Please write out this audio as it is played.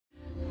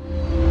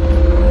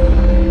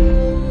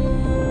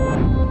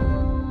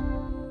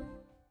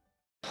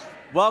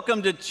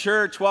Welcome to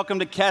church. Welcome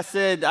to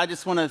Kesed. I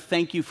just want to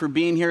thank you for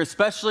being here,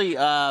 especially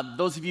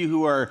those of you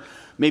who are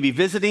maybe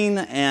visiting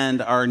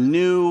and are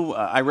new.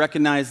 I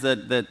recognize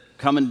that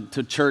coming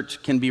to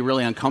church can be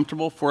really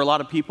uncomfortable for a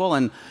lot of people,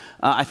 and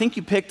I think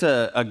you picked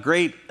a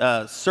great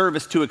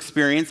service to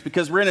experience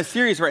because we're in a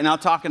series right now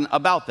talking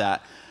about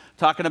that,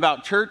 talking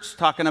about church,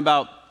 talking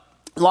about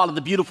a lot of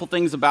the beautiful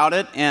things about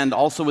it, and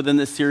also within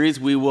this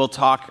series we will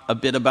talk a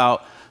bit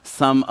about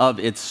some of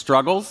its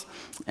struggles.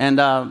 And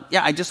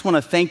I just want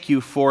to thank you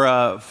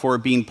for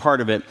being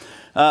part of it.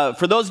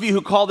 For those of you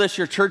who call this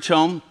your church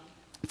home,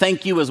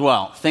 thank you as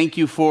well. Thank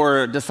you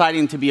for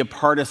deciding to be a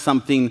part of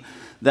something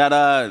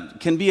that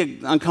can be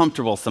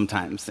uncomfortable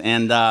sometimes.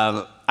 And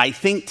I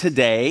think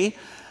today,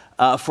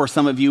 for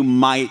some of you,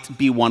 might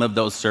be one of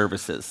those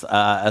services.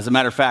 As a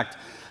matter of fact,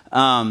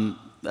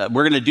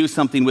 we're going to do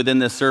something within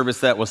this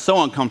service that was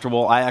so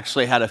uncomfortable, I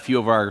actually had a few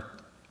of our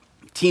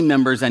team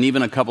members and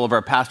even a couple of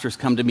our pastors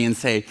come to me and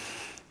say,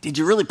 "Did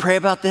you really pray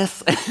about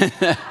this?"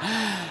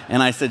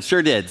 And I said,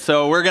 "Sure did."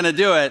 So we're going to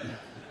do it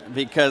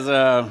because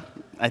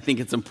I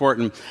think it's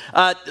important.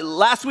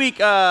 Last week,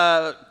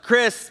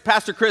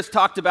 Pastor Chris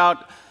talked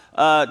about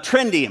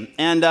trending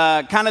and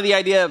kind of the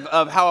idea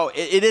of how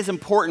it is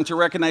important to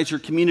recognize your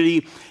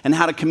community and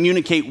how to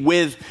communicate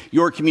with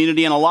your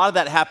community. And a lot of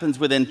that happens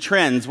within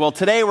trends. Well,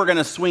 today we're going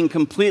to swing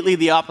completely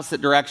the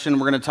opposite direction.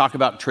 We're going to talk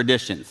about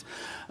traditions.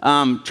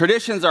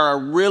 Traditions are a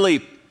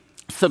really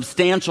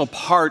substantial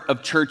part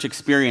of church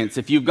experience.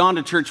 If you've gone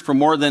to church for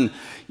more than,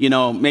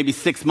 maybe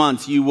 6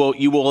 months, you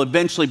will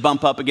eventually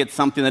bump up against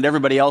something that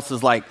everybody else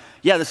is like,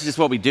 "Yeah, this is just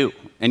what we do."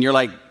 And you're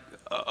like,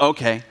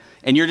 "Okay."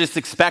 And you're just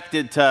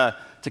expected to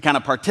kind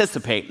of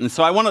participate. And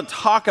so I want to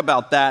talk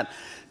about that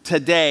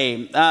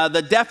today.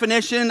 The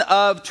definition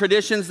of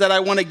traditions that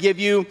I want to give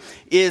you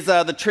is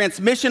the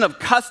transmission of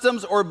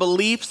customs or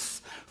beliefs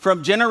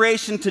from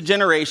generation to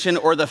generation,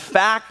 or the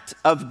fact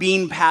of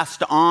being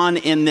passed on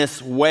in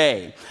this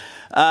way.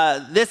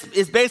 This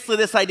is basically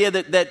this idea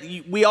that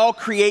we all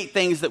create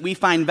things that we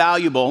find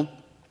valuable,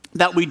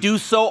 that we do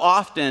so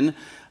often,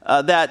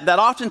 that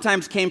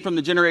oftentimes came from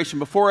the generation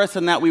before us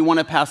and that we want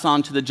to pass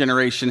on to the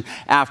generation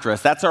after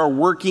us. That's our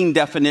working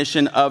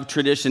definition of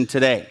tradition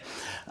today.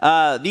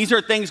 These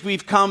are things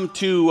we've come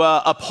to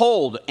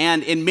uphold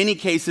and in many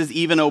cases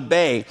even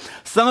obey.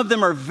 Some of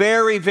them are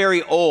very,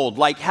 very old,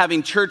 like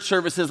having church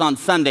services on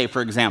Sunday,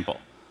 for example.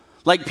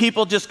 Like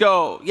people just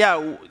go,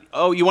 "Yeah,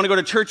 oh, you want to go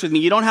to church with me?"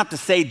 You don't have to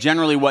say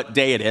generally what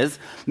day it is,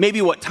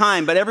 maybe what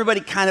time, but everybody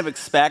kind of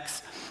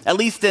expects, at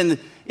least in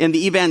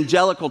the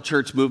evangelical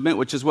church movement,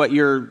 which is what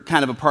you're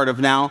kind of a part of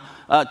now,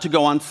 to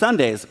go on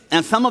Sundays.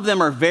 And some of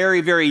them are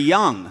very, very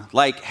young,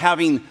 like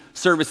having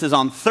services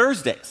on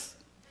Thursdays,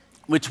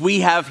 which we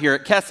have here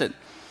at Kesed.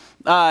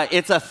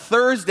 It's a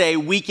Thursday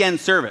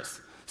weekend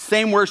service.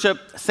 Same worship,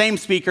 same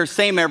speaker,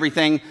 same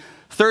everything.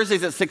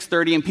 Thursdays at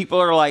 6:30, and people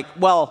are like,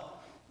 "Well,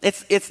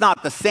 it's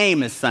not the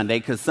same as Sunday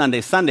because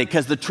Sunday's Sunday,"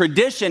 because the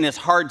tradition is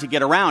hard to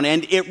get around.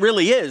 And it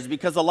really is,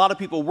 because a lot of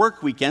people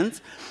work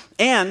weekends.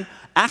 And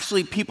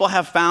actually, people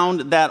have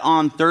found that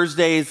on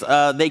Thursdays,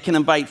 they can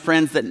invite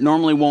friends that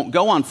normally won't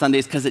go on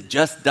Sundays because it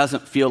just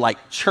doesn't feel like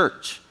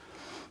church.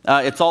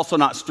 It's also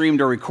not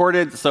streamed or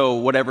recorded, so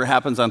whatever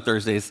happens on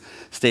Thursdays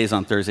stays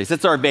on Thursdays.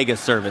 It's our Vegas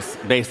service,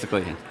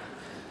 basically.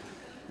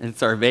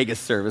 It's our Vegas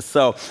service.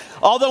 So,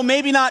 although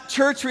maybe not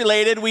church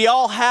related, we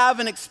all have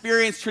and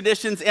experience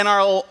traditions in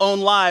our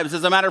own lives.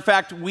 As a matter of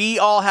fact, we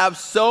all have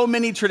so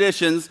many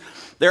traditions.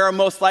 There are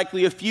most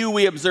likely a few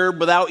we observe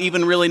without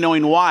even really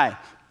knowing why.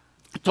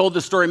 I've told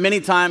this story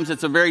many times.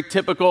 It's a very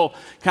typical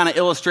kind of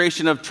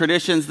illustration of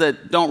traditions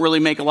that don't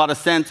really make a lot of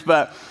sense,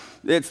 but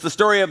it's the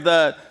story of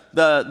the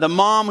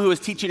mom who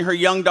was teaching her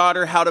young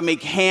daughter how to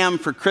make ham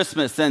for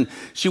Christmas, and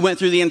she went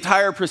through the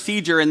entire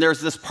procedure, and there's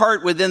this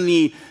part within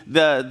the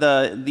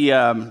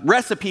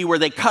recipe where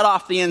they cut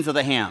off the ends of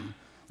the ham.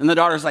 And the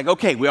daughter's like,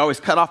 "Okay, we always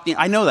cut off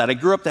I know that, I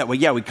grew up that way.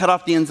 Yeah, we cut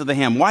off the ends of the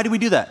ham. Why do we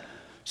do that?"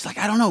 She's like,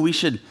 "I don't know, we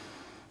should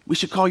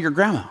call your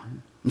grandma."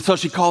 And so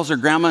she calls her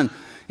grandma,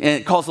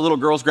 and calls the little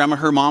girl's grandma,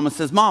 her mom, and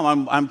says,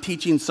 "Mom, I'm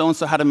teaching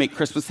so-and-so how to make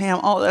Christmas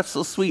ham." "Oh, that's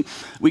so sweet.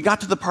 We got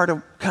to the part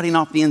of cutting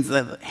off the ends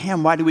of the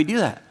ham. Why do we do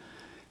that?"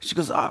 She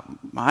goes,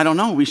 "I don't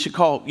know. We should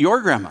call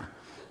your grandma."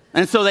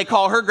 And so they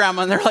call her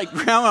grandma, and they're like,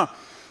 "Grandma,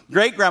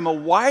 great grandma,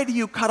 why do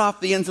you cut off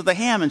the ends of the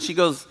ham?" And she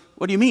goes,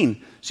 "What do you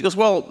mean?" She goes,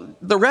 "Well,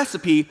 the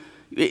recipe,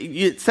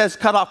 it says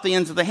cut off the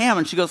ends of the ham."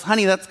 And she goes,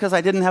 "Honey, that's because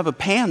I didn't have a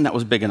pan that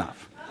was big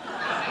enough."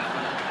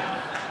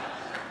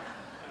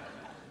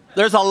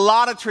 There's a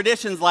lot of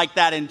traditions like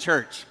that in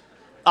church.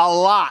 A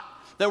lot.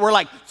 That we're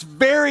like, it's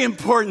very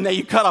important that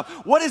you cut off.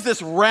 What is this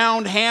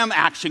round ham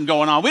action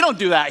going on? We don't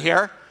do that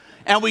here.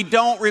 And we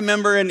don't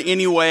remember in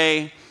any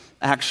way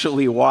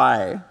actually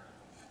why.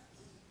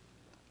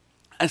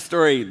 That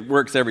story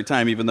works every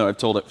time, even though I've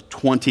told it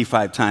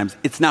 25 times.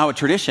 It's now a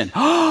tradition.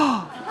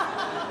 Oh,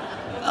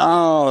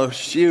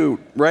 shoot.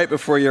 Right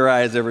before your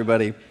eyes,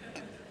 everybody.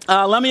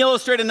 Let me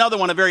illustrate another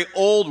one, a very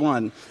old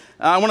one.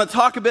 I want to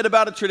talk a bit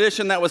about a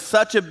tradition that was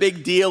such a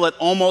big deal it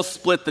almost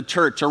split the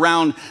church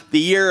around the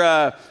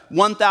year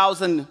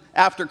 1000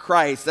 after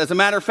Christ. As a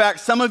matter of fact,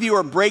 some of you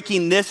are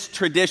breaking this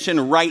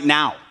tradition right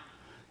now.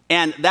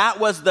 And that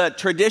was the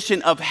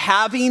tradition of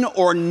having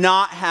or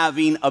not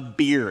having a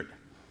beard.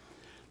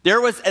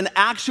 There was an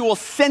actual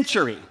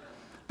century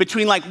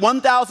between like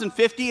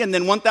 1050 and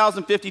then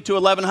 1050 to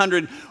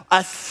 1100,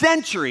 a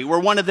century where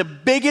one of the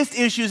biggest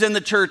issues in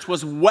the church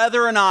was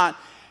whether or not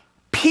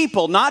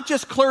people, not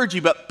just clergy,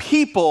 but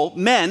people,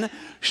 men,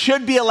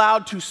 should be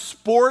allowed to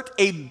sport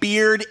a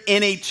beard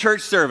in a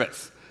church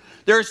service.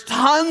 There's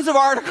tons of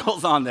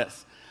articles on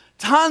this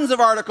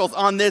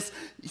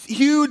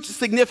huge,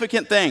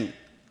 significant thing.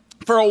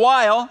 For a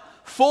while,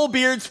 full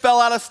beards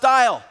fell out of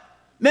style.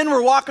 Men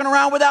were walking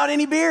around without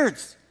any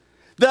beards.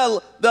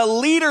 The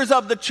leaders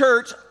of the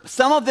church,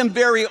 some of them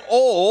very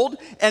old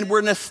and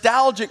were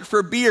nostalgic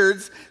for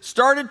beards,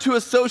 started to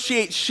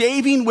associate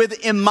shaving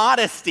with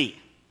immodesty.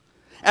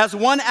 As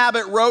one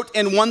abbot wrote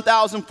in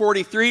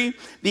 1043,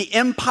 the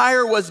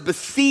empire was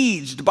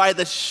besieged by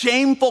the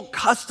shameful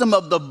custom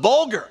of the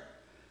vulgar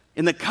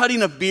in the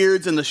cutting of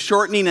beards and the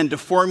shortening and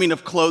deforming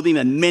of clothing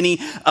and many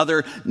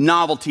other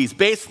novelties.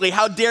 Basically,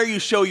 how dare you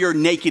show your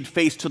naked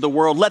face to the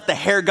world? Let the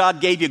hair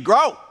God gave you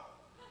grow.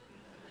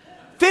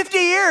 50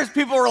 years,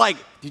 people were like,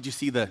 did you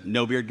see the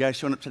no beard guy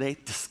showing up today?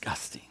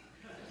 Disgusting.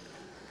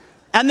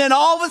 And then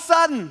all of a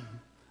sudden,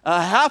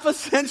 a half a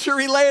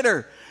century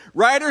later,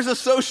 writers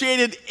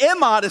associated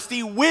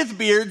immodesty with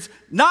beards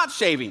not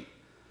shaving.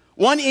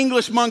 One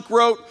English monk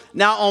wrote,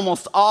 now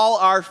almost all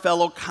our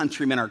fellow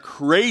countrymen are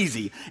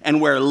crazy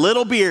and wear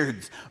little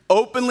beards,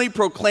 openly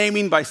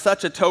proclaiming by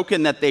such a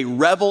token that they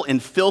revel in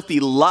filthy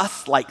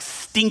lusts like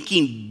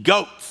stinking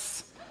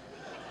goats.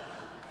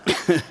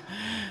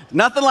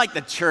 Nothing like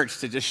the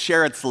church to just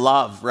share its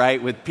love,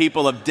 right, with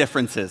people of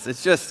differences.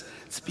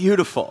 It's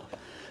beautiful.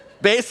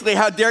 Basically,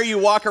 how dare you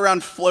walk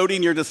around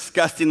floating your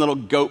disgusting little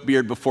goat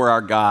beard before our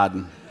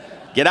God?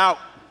 Get out.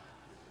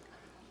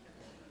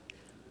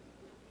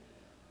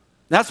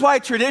 That's why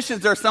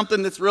traditions are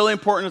something that's really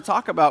important to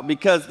talk about,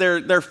 because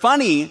they're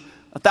funny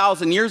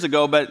 1,000 years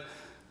ago, but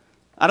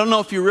I don't know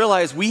if you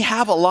realize we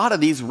have a lot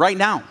of these right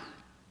now.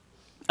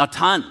 A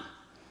ton.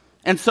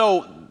 And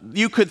so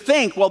you could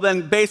think, well,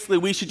 then basically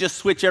we should just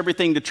switch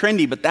everything to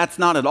trendy, but that's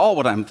not at all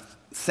what I'm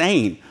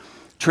saying.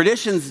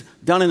 Traditions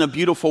done in a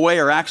beautiful way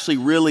are actually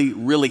really,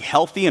 really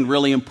healthy and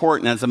really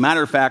important. As a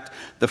matter of fact,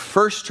 the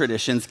first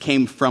traditions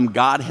came from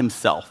God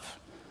himself.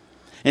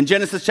 In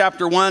Genesis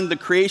chapter 1, the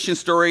creation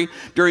story,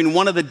 during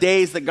one of the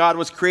days that God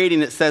was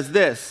creating, it says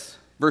this,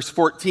 verse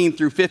 14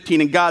 through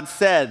 15, and God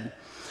said,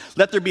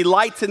 let there be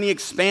lights in the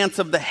expanse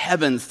of the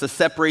heavens to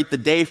separate the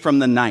day from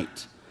the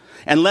night,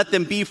 and let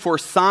them be for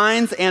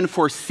signs and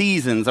for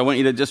seasons. I want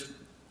you to just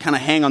kind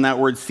of hang on that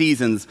word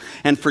seasons,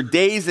 and for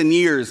days and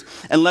years,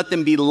 and let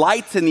them be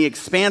lights in the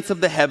expanse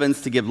of the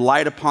heavens to give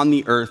light upon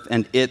the earth,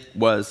 and it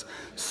was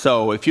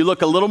so. If you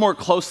look a little more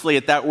closely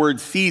at that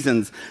word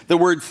seasons, the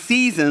word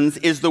seasons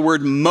is the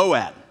word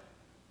moed.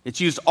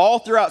 It's used all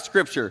throughout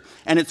Scripture,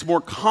 and it's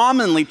more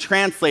commonly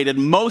translated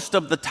most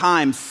of the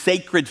time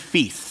sacred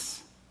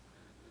feasts.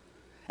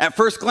 At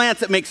first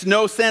glance, it makes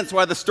no sense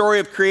why the story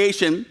of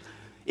creation,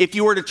 if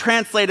you were to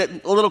translate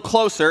it a little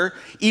closer,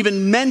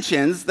 even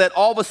mentions that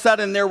all of a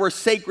sudden there were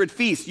sacred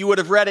feasts. You would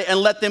have read it, and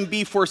let them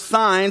be for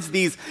signs,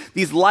 these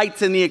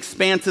lights in the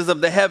expanses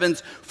of the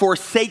heavens, for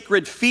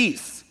sacred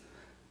feasts.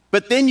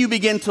 But then you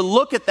begin to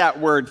look at that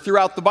word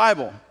throughout the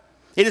Bible.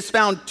 It is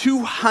found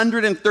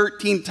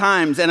 213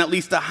 times, and at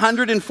least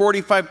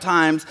 145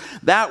 times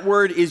that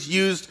word is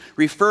used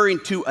referring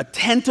to a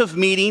tent of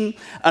meeting,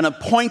 an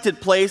appointed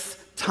place,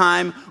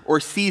 time, or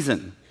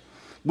season.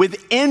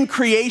 Within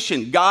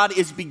creation, God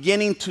is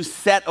beginning to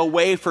set a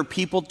way for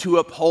people to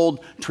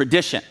uphold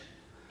tradition.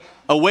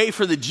 A way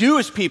for the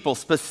Jewish people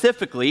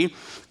specifically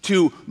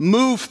to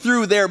move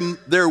through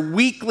their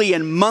weekly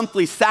and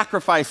monthly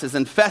sacrifices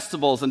and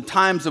festivals and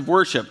times of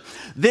worship.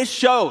 This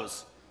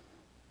shows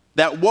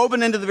that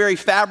woven into the very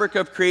fabric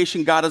of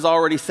creation, God has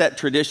already set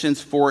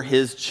traditions for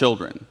his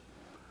children.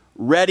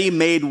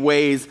 Ready-made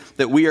ways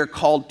that we are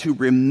called to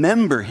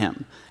remember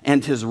him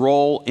and his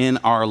role in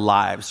our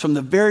lives. From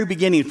the very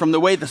beginning, from the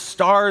way the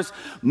stars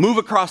move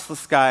across the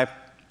sky,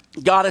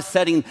 God is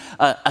setting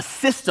a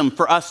system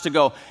for us to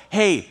go,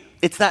 hey,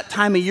 it's that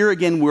time of year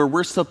again where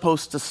we're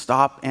supposed to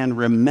stop and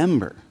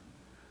remember.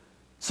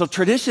 So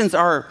traditions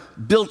are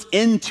built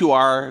into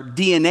our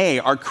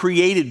DNA, our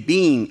created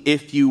being,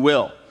 if you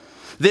will.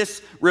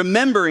 This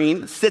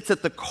remembering sits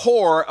at the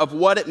core of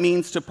what it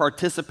means to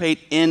participate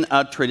in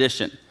a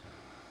tradition.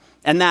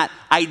 And that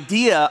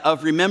idea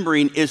of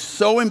remembering is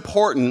so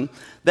important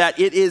that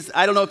it is,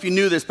 I don't know if you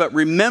knew this, but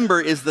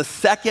remember is the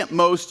second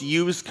most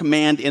used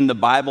command in the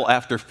Bible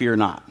after fear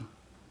not.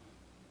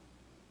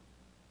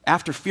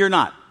 After fear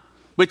not,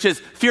 which is,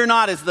 fear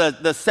not is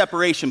the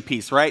separation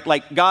piece, right?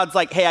 Like God's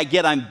like, hey, I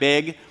get I'm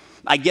big.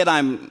 I get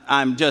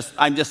I'm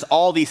just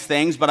all these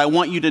things, but I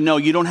want you to know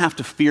you don't have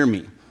to fear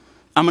me.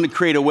 I'm going to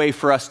create a way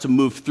for us to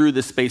move through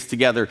this space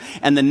together.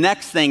 And the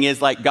next thing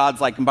is like,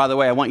 God's like, and by the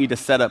way, I want you to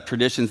set up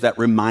traditions that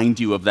remind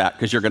you of that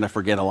because you're going to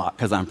forget a lot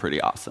because I'm pretty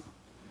awesome.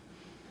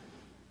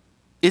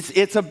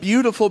 It's a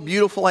beautiful,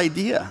 beautiful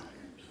idea.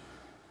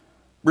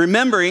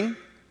 Remembering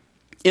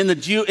in the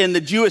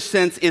Jewish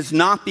sense is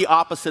not the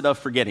opposite of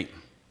forgetting.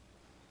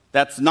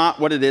 That's not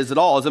what it is at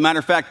all. As a matter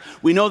of fact,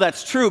 we know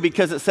that's true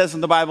because it says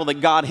in the Bible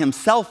that God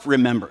himself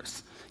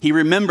remembers. He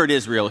remembered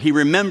Israel. He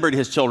remembered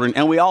his children.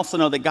 And we also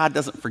know that God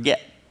doesn't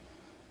forget.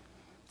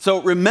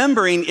 So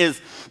remembering is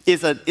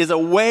a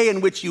way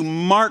in which you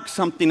mark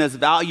something as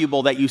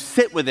valuable that you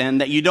sit within,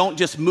 that you don't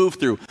just move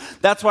through.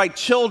 That's why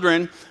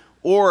children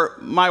or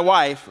my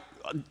wife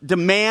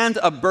demand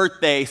a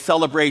birthday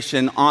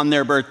celebration on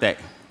their birthday.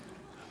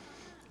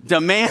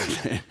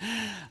 Demand.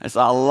 I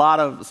saw a lot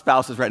of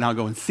spouses right now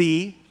going,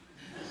 see?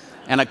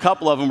 And a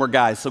couple of them were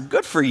guys, so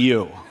good for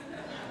you.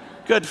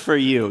 Good for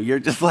you. You're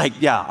just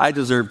like, yeah, I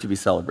deserve to be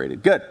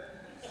celebrated. Good.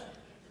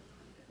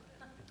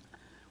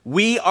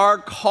 We are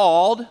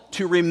called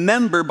to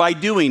remember by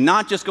doing,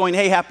 not just going,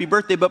 hey, happy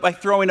birthday, but by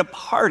throwing a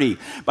party,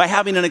 by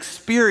having an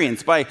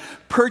experience, by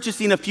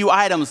purchasing a few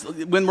items.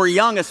 When we're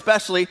young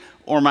especially,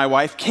 or my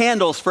wife,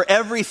 candles for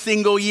every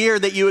single year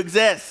that you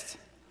exist,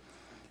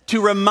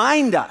 to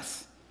remind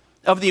us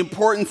of the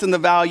importance and the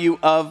value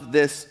of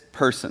this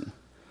person.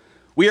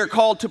 We are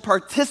called to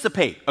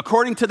participate,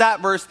 according to that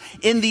verse,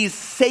 in these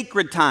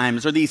sacred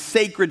times or these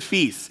sacred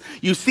feasts.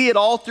 You see it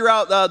all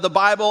throughout the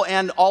Bible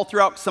and all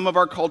throughout some of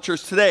our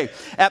cultures today.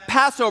 At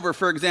Passover,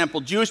 for example,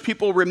 Jewish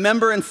people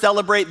remember and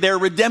celebrate their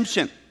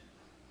redemption.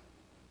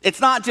 It's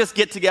not just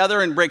get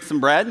together and break some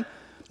bread.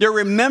 They're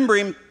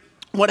remembering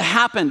what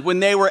happened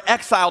when they were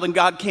exiled and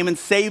God came and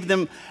saved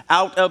them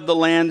out of the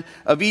land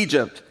of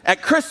Egypt.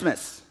 At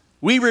Christmas,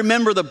 we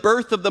remember the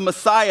birth of the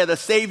Messiah, the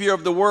Savior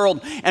of the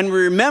world, and we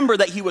remember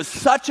that he was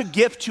such a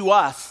gift to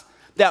us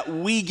that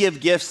we give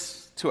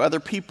gifts to other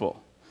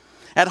people.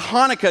 At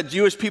Hanukkah,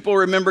 Jewish people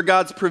remember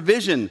God's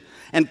provision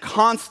and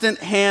constant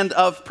hand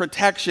of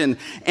protection.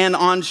 And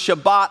on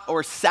Shabbat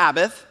or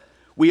Sabbath,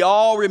 we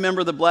all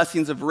remember the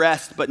blessings of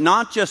rest, but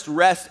not just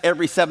rest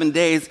every 7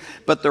 days,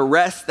 but the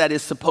rest that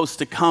is supposed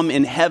to come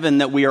in heaven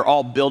that we are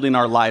all building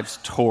our lives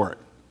toward.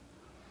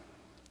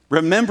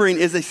 Remembering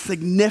is a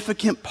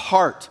significant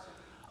part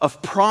of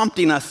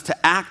prompting us to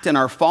act in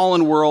our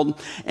fallen world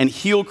and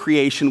heal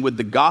creation with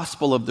the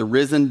gospel of the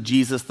risen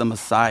Jesus the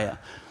Messiah.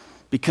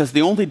 Because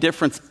the only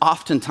difference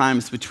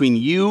oftentimes between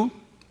you,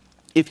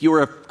 if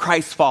you're a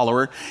Christ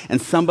follower,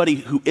 and somebody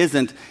who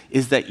isn't,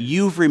 is that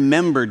you've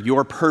remembered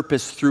your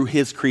purpose through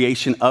his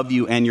creation of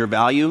you and your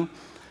value,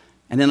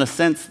 and in a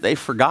sense, they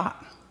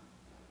forgot.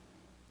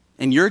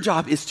 And your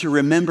job is to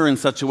remember in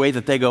such a way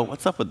that they go,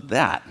 what's up with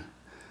that?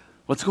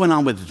 What's going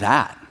on with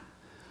that?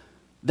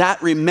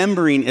 That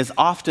remembering is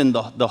often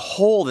the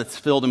hole that's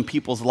filled in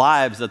people's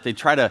lives that they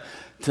try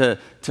to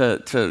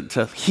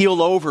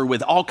heal over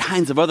with all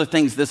kinds of other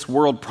things this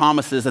world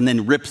promises and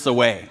then rips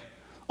away,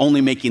 only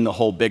making the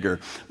hole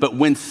bigger. But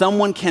when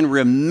someone can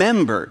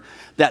remember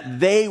that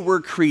they were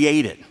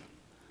created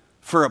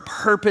for a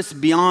purpose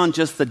beyond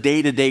just the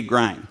day-to-day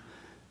grind,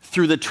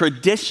 through the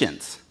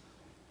traditions,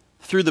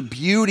 through the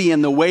beauty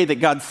and the way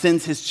that God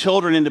sends his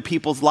children into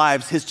people's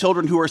lives, his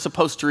children who are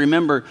supposed to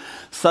remember,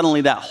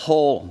 suddenly that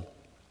hole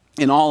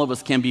in all of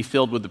us can be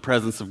filled with the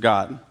presence of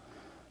God.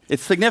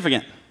 It's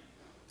significant,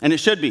 and it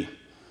should be.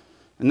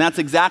 And that's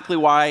exactly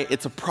why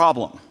it's a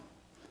problem.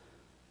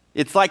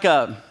 It's like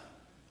a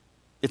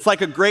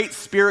great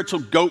spiritual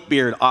goat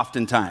beard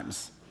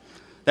oftentimes,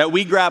 that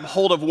we grab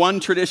hold of one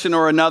tradition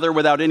or another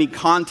without any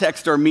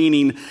context or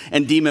meaning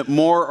and deem it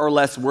more or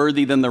less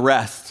worthy than the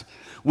rest.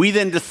 We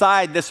then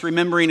decide this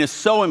remembering is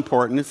so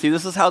important. See,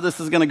 this is how this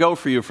is going to go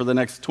for you for the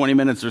next 20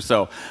 minutes or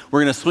so.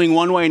 We're going to swing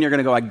one way and you're going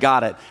to go, I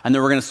got it. And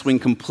then we're going to swing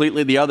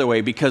completely the other way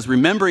because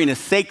remembering is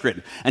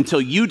sacred until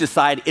you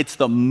decide it's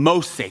the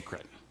most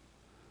sacred.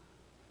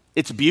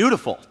 It's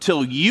beautiful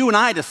till you and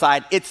I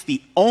decide it's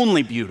the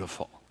only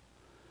beautiful.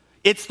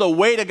 It's the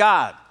way to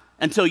God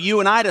until you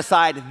and I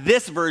decide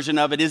this version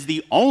of it is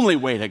the only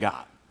way to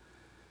God.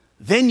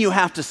 Then you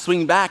have to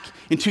swing back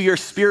into your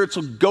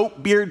spiritual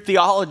goat beard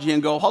theology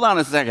and go, hold on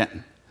a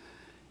second.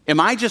 Am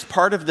I just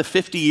part of the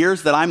 50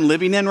 years that I'm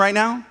living in right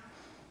now?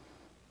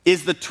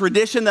 Is the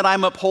tradition that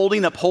I'm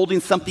upholding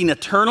something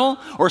eternal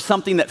or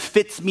something that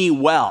fits me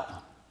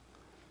well?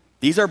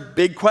 These are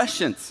big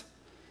questions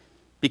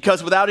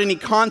because without any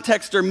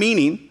context or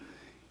meaning,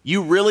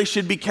 you really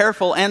should be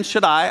careful, and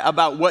should I,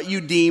 about what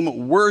you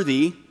deem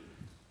worthy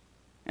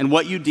and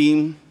what you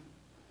deem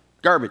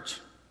garbage.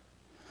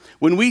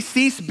 When we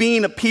cease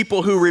being a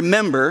people who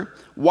remember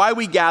why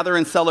we gather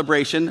in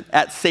celebration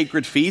at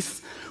sacred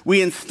feasts,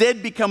 we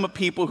instead become a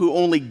people who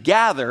only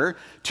gather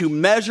to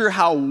measure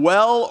how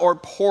well or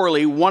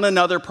poorly one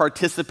another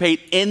participate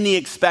in the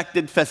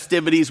expected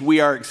festivities we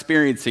are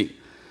experiencing.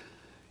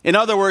 In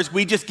other words,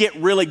 we just get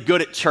really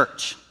good at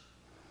church.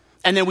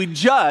 And then we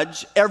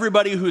judge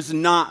everybody who's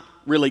not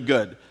really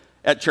good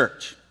at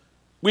church.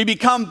 We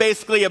become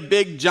basically a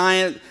big,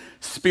 giant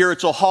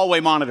spiritual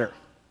hallway monitor.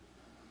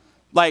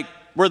 Like,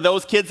 we're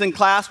those kids in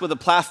class with a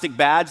plastic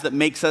badge that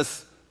makes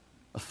us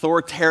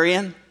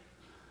authoritarian.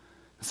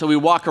 So we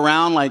walk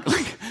around like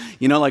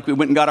we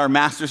went and got our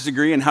master's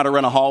degree in how to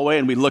run a hallway,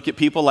 and we look at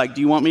people like,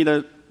 you don't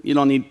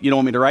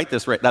want me to write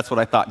this, right? That's what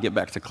I thought, get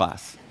back to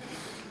class.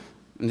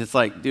 And it's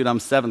like, dude, I'm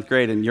 7th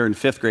grade and you're in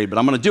 5th grade, but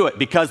I'm going to do it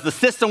because the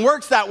system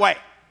works that way.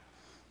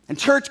 And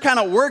church kind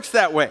of works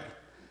that way.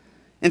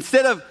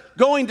 Instead of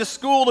going to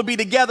school to be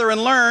together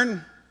and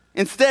learn,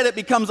 instead it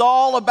becomes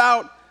all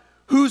about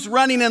who's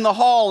running in the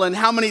hall and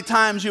how many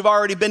times you've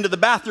already been to the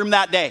bathroom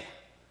that day.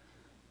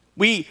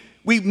 We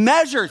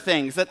measure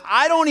things that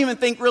I don't even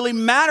think really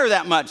matter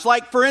that much,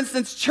 like, for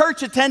instance,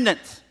 church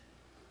attendance.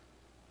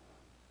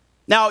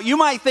 Now, you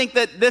might think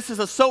that this is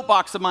a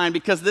soapbox of mine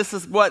because this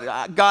is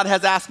what God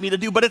has asked me to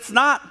do, but it's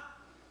not.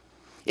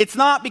 It's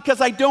not, because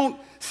I don't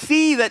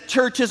see that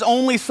church is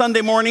only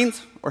Sunday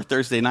mornings or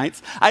Thursday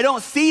nights. I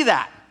don't see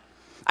that.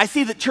 I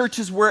see that church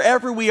is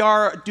wherever we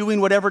are doing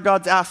whatever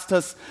God's asked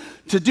us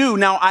to do.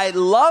 Now, I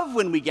love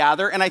when we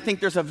gather, and I think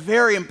there's a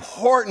very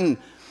important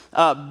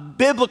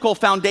biblical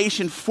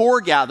foundation for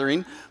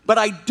gathering, but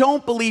I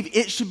don't believe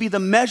it should be the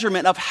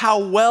measurement of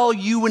how well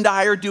you and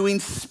I are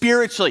doing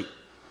spiritually.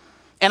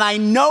 And I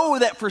know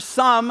that for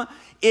some,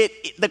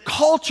 the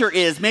culture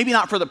is, maybe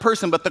not for the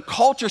person, but the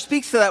culture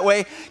speaks to that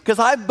way, because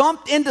I've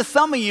bumped into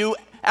some of you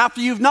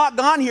after you've not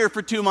gone here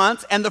for 2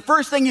 months, and the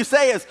first thing you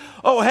say is,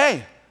 oh,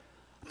 hey,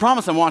 I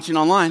promise I'm watching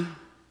online.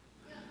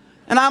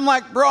 And I'm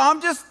like, bro,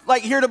 I'm just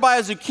like here to buy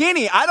a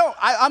zucchini.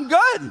 I'm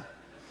good.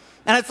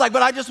 And it's like,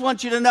 but I just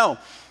want you to know,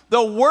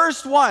 the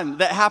worst one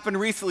that happened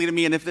recently to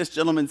me, and if this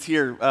gentleman's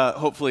here,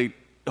 hopefully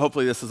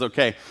this is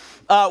okay,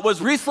 was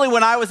recently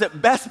when I was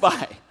at Best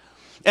Buy.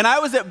 And I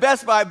was at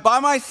Best Buy by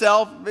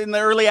myself in the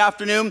early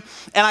afternoon,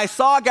 and I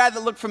saw a guy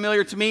that looked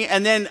familiar to me,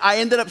 and then I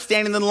ended up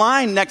standing in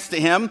line next to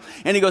him,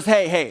 and he goes,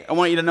 hey, I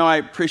want you to know I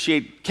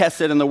appreciate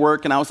Kesed and the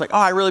work. And I was like, oh,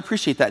 I really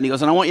appreciate that. And he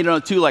goes, and I want you to know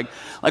too, like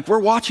we're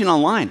watching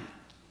online.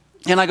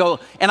 And I go,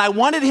 and I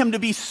wanted him to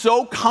be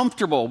so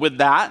comfortable with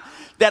that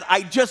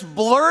I just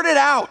blurted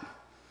out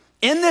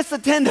in this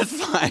attendance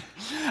line.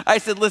 I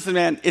said, listen,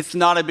 man, it's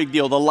not a big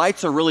deal. The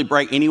lights are really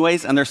bright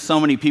anyways, and there's so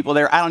many people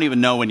there, I don't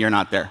even know when you're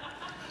not there.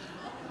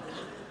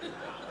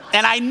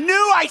 And I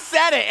knew I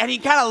said it, and he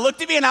kind of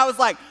looked at me, and I was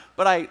like,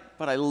 but I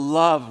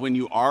love when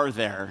you are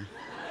there.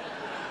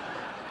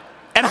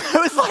 And I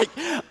was like,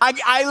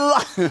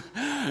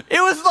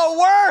 it was the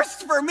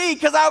worst for me,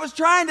 because I was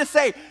trying to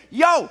say,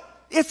 yo,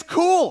 it's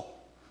cool.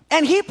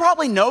 And he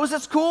probably knows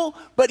it's cool,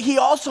 but he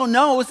also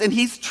knows, and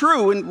he's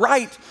true and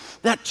right,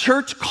 that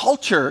church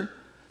culture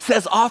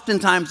says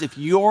oftentimes if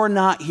you're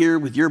not here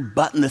with your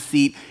butt in the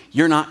seat,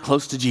 you're not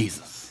close to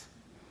Jesus.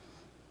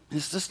 And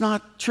it's just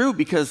not true,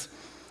 because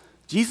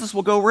Jesus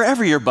will go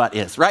wherever your butt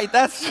is, right?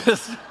 That's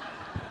just,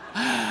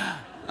 I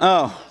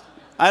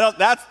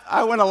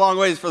went a long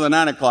ways for the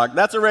 9 o'clock.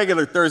 That's a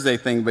regular Thursday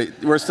thing, but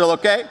we're still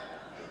okay?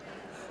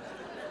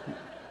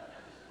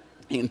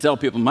 You can tell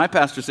people, my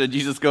pastor said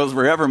Jesus goes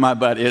wherever my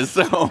butt is,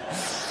 so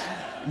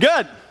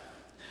good.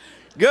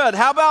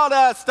 How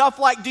about stuff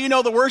like, do you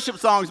know the worship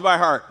songs by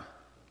heart?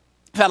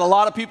 I've had a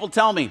lot of people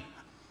tell me,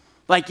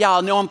 like, yeah,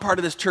 I'll know I'm part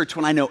of this church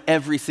when I know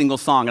every single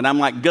song. And I'm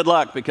like, good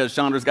luck, because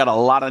Chandra's got a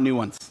lot of new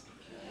ones.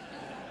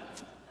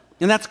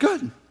 And that's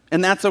good,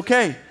 and that's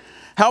okay.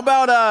 How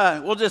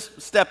about, we'll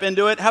just step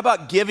into it. How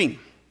about giving?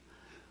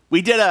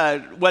 We did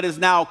what is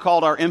now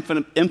called our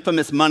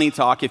infamous money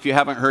talk. If you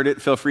haven't heard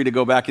it, feel free to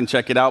go back and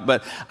check it out.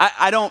 But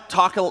I don't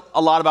talk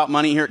a lot about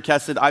money here at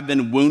Kesed. I've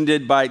been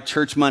wounded by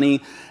church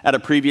money at a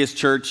previous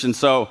church, and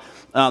so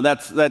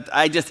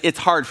it's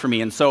hard for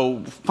me. And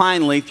so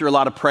finally, through a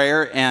lot of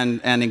prayer and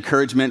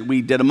encouragement,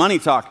 we did a money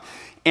talk.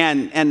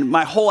 And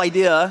my whole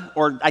idea,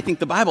 or I think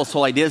the Bible's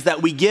whole idea, is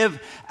that we give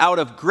out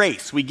of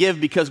grace. We give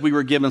because we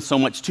were given so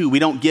much too. We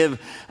don't give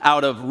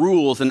out of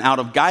rules and out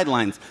of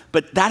guidelines.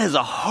 But that is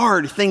a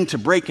hard thing to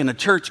break in a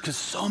church, because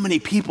so many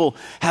people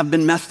have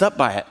been messed up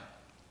by it.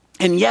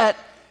 And yet,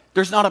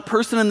 there's not a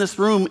person in this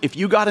room, if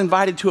you got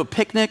invited to a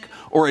picnic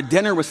or a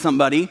dinner with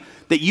somebody,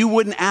 that you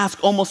wouldn't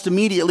ask almost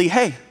immediately,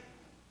 hey,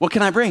 what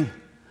can I bring?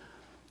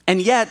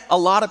 And yet, a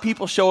lot of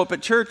people show up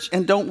at church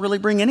and don't really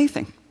bring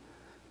anything,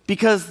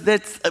 because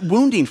that's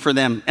wounding for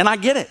them, and I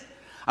get it.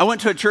 I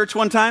went to a church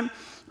one time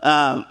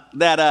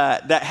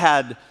that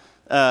had,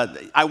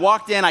 I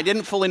walked in, I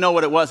didn't fully know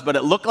what it was, but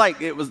it looked like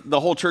the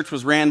whole church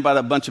was ran by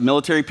a bunch of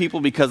military people,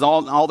 because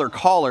all their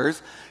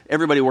callers,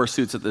 everybody wore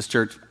suits at this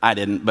church. I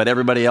didn't, but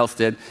everybody else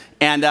did.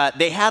 And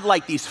they had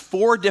like these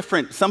 4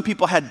 different, some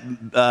people had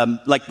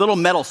like little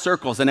metal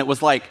circles, and it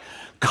was like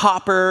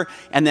copper,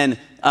 and then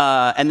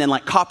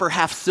like copper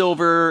half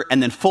silver,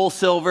 and then full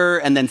silver,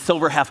 and then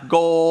silver half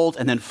gold,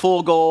 and then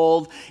full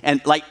gold,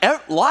 and like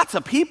lots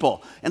of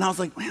people. And I was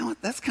like, well,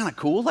 that's kind of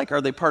cool. Like, are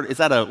they is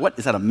that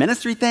a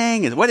ministry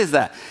thing? What is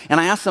that?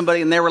 And I asked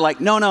somebody, and they were like,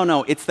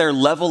 no, it's their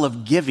level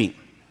of giving.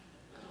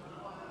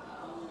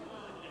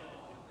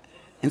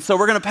 And so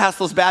we're going to pass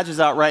those badges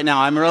out right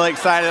now. I'm really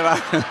excited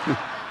about it.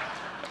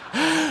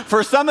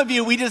 For some of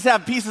you, we just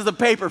have pieces of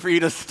paper for you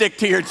to stick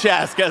to your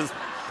chest, because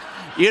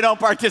You don't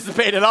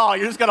participate at all.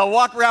 You're just going to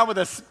walk around with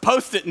a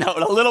Post-it note,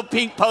 a little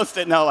pink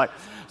Post-it note, like,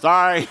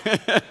 sorry.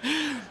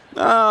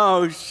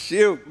 Oh,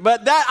 shoot.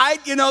 But that's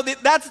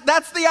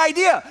the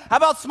idea. How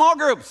about small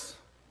groups?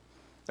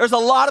 There's a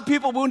lot of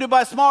people wounded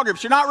by small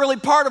groups. You're not really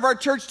part of our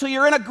church till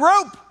you're in a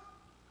group.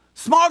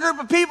 Small group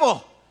of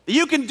people that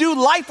you can do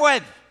life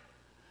with.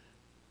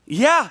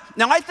 Yeah.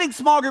 Now, I think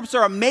small groups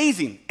are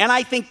amazing, and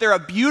I think they're a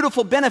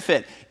beautiful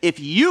benefit if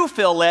you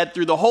feel led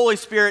through the Holy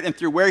Spirit and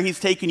through where he's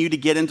taken you to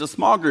get into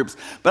small groups.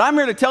 But I'm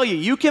here to tell you,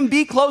 you can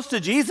be close to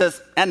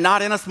Jesus and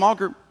not in a small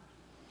group.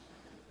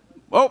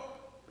 Oh,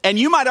 and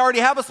you might already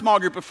have a small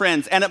group of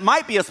friends, and it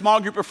might be a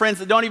small group of friends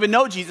that don't even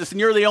know Jesus, and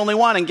you're the only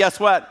one, and guess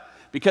what?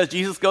 Because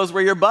Jesus goes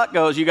where your butt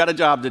goes, you got a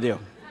job to do.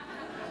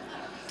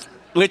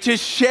 Which is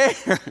share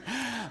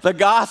the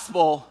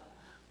gospel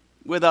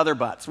with other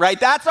butts, right?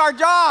 That's our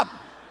job.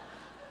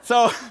 So,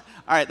 all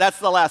right, that's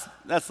the last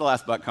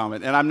butt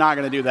comment, and I'm not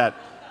going to do that.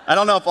 I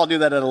don't know if I'll do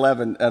that at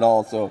 11 at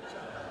all, so.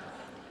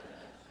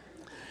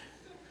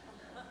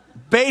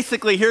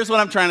 Basically, here's what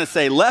I'm trying to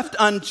say. Left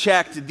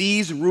unchecked,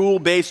 these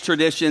rule-based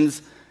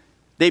traditions,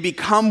 they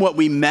become what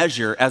we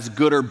measure as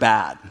good or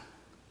bad.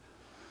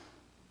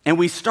 And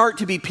we start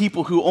to be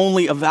people who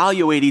only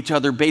evaluate each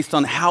other based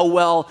on how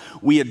well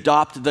we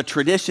adopt the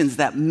traditions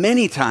that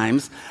many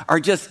times are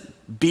just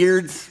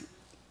beards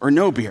or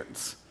no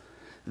beards.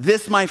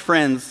 This, my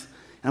friends,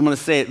 I'm going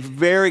to say it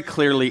very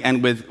clearly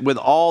and with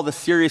all the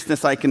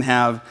seriousness I can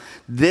have,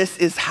 this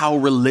is how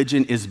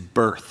religion is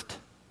birthed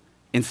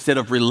instead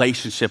of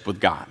relationship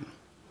with God.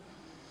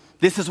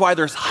 This is why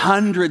there's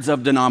hundreds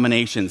of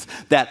denominations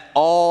that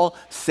all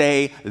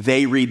say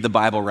they read the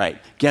Bible right.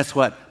 Guess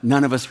what?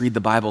 None of us read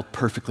the Bible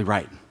perfectly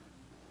right.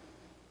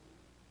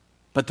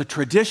 But the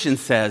tradition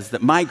says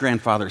that my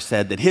grandfather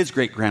said, that his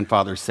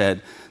great-grandfather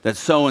said, that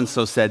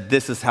so-and-so said,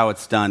 this is how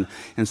it's done.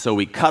 And so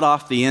we cut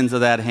off the ends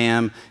of that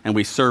ham and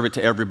we serve it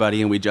to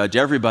everybody and we judge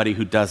everybody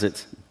who does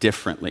it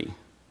differently.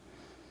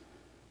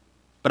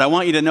 But I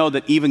want you to know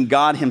that even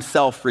God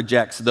himself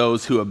rejects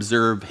those who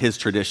observe his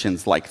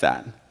traditions like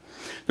that.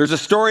 There's a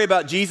story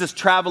about Jesus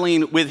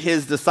traveling with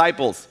his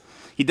disciples.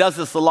 He does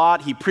this a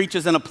lot. He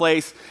preaches in a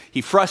place.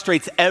 He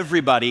frustrates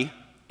everybody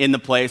in the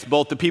place.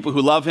 Both the people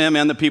who love him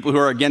and the people who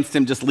are against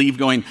him just leave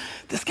going,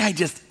 this guy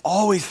just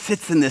always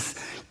sits in this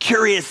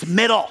curious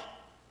middle.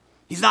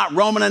 He's not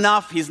Roman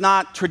enough. He's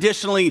not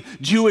traditionally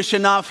Jewish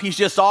enough. He's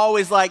just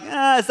always like,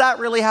 is that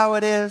really how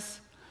it is?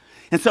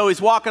 And so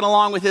he's walking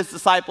along with his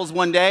disciples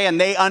one day,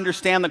 and they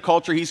understand the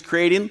culture he's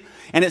creating.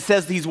 And it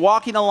says he's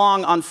walking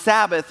along on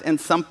Sabbath, and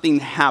something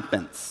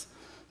happens.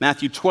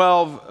 Matthew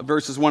 12,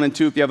 verses 1 and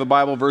 2, if you have a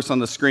Bible verse on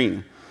the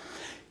screen.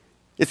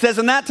 It says,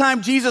 in that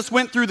time, Jesus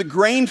went through the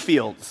grain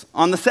fields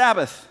on the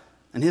Sabbath,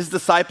 and his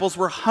disciples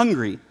were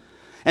hungry.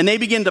 And they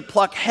began to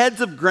pluck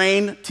heads of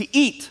grain to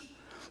eat.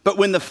 But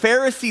when the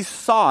Pharisees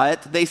saw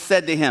it, they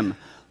said to him,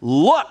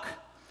 look,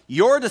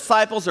 your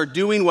disciples are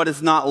doing what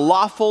is not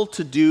lawful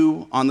to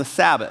do on the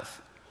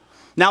Sabbath.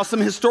 Now,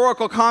 some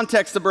historical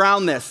context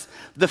around this.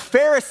 The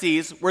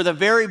Pharisees were the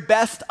very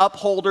best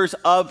upholders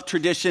of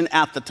tradition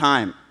at the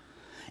time.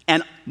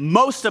 And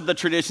most of the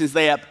traditions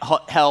they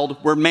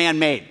upheld were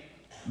man-made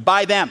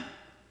by them.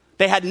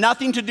 They had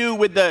nothing to do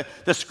with the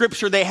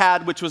scripture they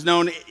had, which was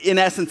known in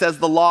essence as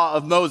the law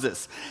of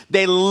Moses.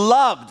 They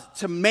loved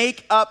to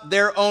make up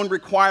their own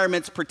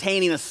requirements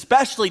pertaining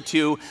especially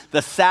to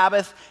the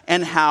Sabbath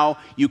and how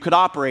you could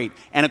operate.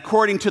 And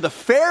according to the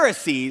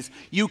Pharisees,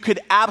 you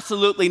could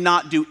absolutely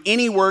not do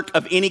any work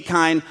of any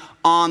kind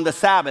on the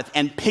Sabbath.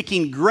 And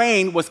picking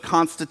grain was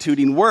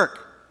constituting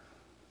work,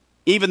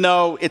 even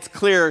though it's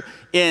clear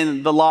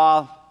in the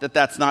law that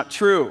that's not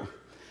true.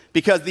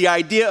 Because the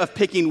idea of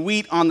picking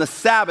wheat on the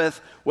Sabbath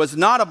was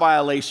not a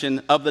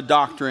violation of the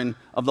doctrine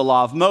of the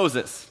law of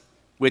Moses,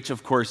 which,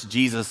 of course,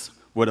 Jesus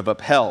would have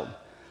upheld.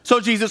 So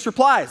Jesus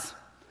replies.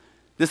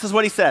 This is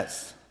what he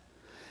says.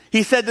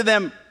 He said to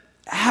them,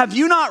 have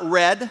you not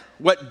read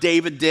what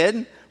David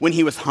did when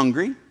he was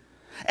hungry,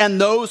 and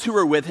those who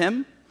were with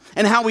him,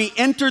 and how he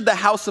entered the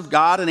house of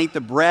God and ate the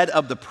bread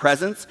of the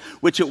presence,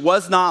 which it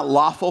was not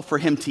lawful for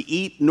him to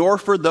eat, nor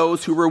for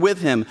those who were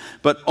with him,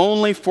 but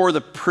only for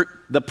the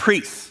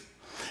priests?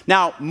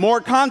 Now,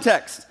 more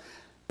context.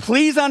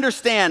 Please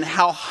understand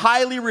how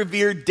highly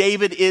revered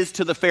David is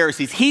to the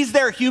Pharisees. He's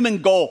their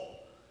human goal.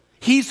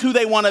 He's who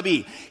they want to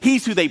be.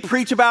 He's who they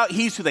preach about.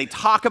 He's who they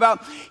talk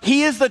about.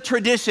 He is the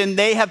tradition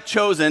they have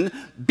chosen,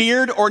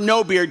 beard or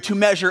no beard, to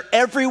measure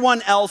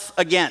everyone else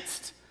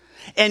against.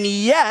 And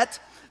yet,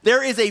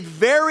 there is a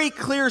very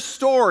clear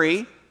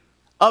story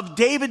of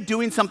David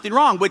doing something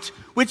wrong, which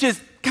is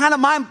kind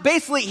of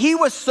basically, he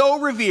was so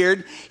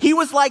revered. He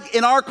was like,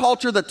 in our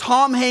culture, the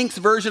Tom Hanks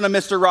version of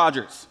Mr.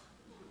 Rogers.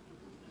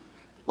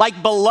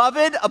 Like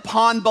beloved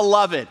upon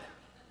beloved.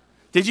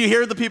 Did you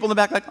hear the people in the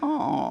back like,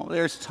 oh,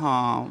 there's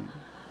Tom.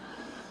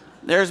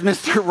 There's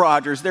Mr.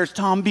 Rogers. There's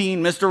Tom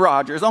Bean, Mr.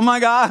 Rogers. Oh my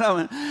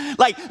God.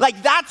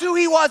 Like that's who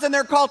he was in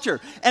their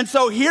culture. And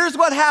so here's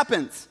what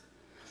happens.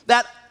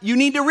 That you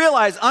need to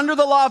realize, under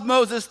the law of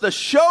Moses, the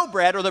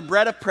showbread, or the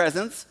bread of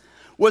presence,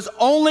 was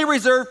only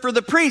reserved for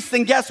the priests,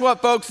 then guess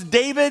what, folks?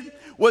 David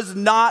was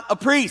not a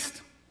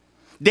priest.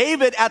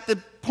 David, at the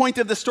point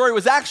of the story,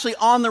 was actually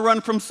on the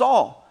run from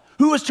Saul,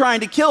 who was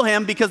trying to kill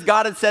him because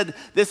God had said,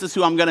 this is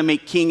who I'm going to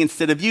make king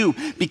instead of you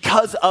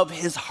because of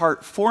his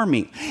heart for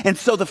me. And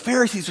so the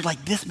Pharisees are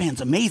like, this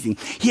man's amazing.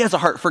 He has a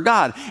heart for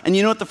God. And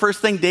you know what the first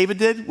thing David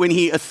did when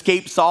he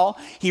escaped Saul?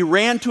 He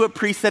ran to a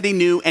priest that he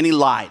knew and he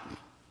lied.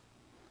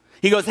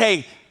 He goes,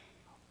 hey,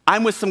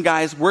 I'm with some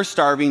guys. We're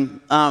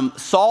starving.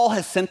 Saul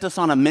has sent us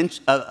on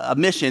a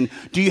mission.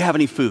 Do you have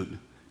any food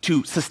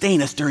to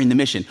sustain us during the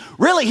mission?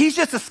 Really? He's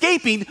just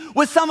escaping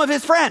with some of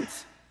his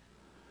friends.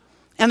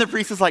 And the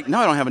priest is like, no,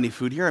 I don't have any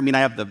food here. I mean, I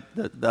have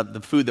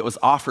the food that was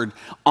offered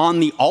on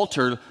the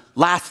altar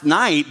last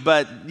night,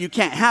 but you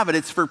can't have it.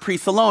 It's for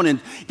priests alone. And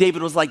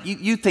David was like,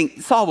 you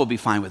think Saul will be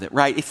fine with it,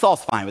 right?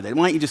 Saul's fine with it.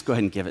 Why don't you just go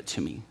ahead and give it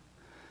to me?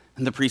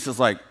 And the priest is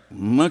like,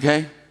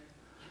 okay.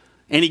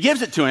 And he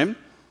gives it to him.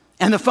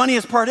 And the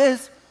funniest part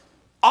is,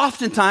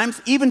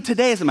 oftentimes, even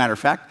today, as a matter of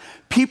fact,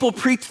 people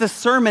preach this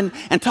sermon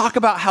and talk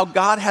about how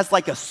God has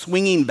like a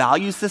swinging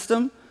value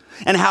system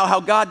and how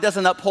God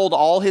doesn't uphold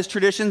all his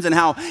traditions and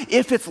how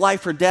if it's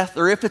life or death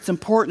or if it's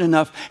important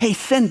enough, hey,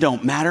 sin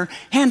don't matter,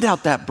 hand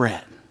out that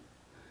bread.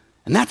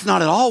 And that's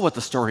not at all what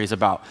the story is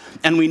about.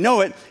 And we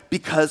know it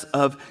because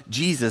of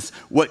Jesus.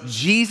 What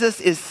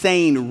Jesus is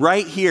saying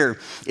right here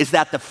is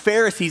that the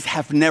Pharisees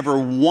have never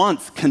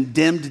once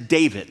condemned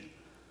David.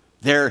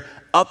 They're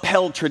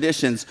upheld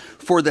traditions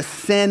for the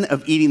sin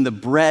of eating the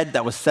bread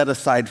that was set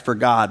aside for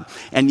God.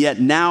 And yet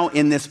now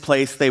in this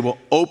place, they will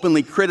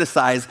openly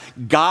criticize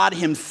God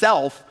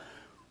himself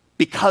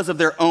because of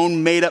their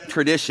own made-up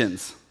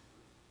traditions.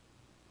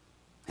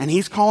 And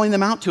he's calling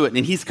them out to it,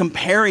 and he's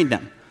comparing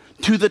them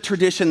to the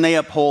tradition they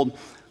uphold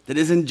that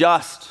isn't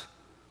just,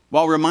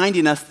 while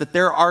reminding us that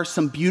there are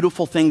some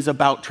beautiful things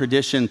about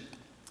tradition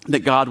that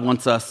God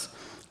wants us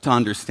to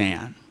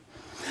understand.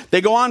 They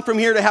go on from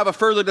here to have a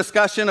further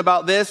discussion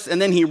about this, and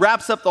then he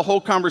wraps up the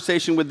whole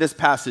conversation with this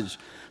passage,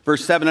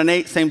 verse 7 and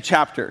 8, same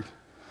chapter.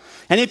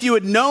 And if you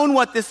had known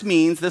what this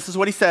means, this is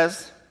what he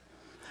says,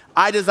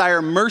 I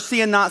desire mercy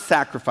and not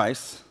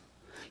sacrifice,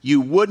 you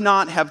would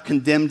not have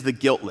condemned the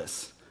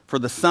guiltless, for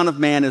the Son of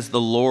Man is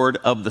the Lord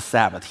of the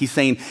Sabbath. He's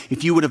saying,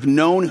 if you would have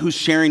known who's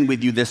sharing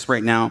with you this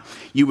right now,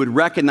 you would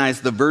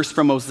recognize the verse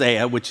from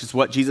Hosea, which is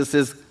what Jesus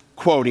is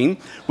quoting,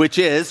 which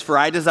is, for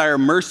I desire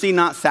mercy,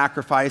 not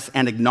sacrifice,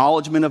 and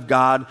acknowledgement of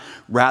God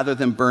rather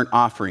than burnt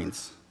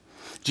offerings.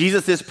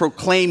 Jesus is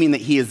proclaiming that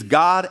he is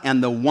God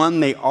and the one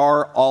they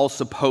are all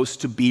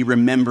supposed to be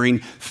remembering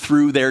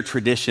through their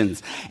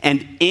traditions.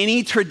 And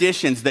any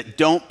traditions that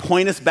don't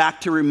point us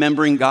back to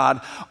remembering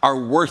God are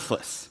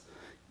worthless,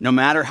 no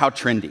matter how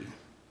trendy.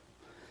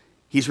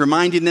 He's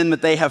reminding them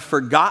that they have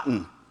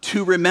forgotten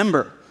to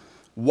remember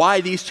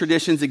why these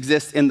traditions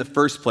exist in the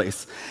first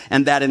place,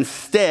 and that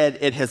instead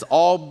it has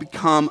all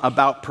become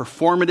about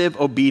performative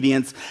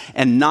obedience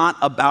and not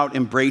about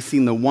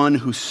embracing the one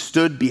who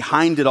stood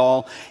behind it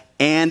all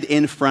and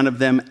in front of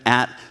them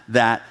at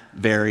that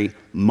very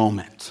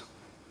moment.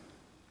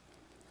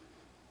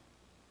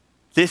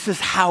 This is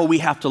how we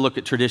have to look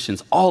at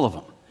traditions, all of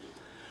them.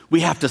 We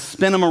have to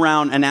spin them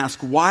around and ask,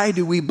 why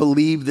do we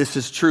believe this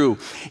is true?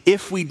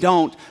 If we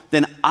don't,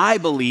 then I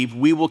believe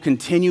we will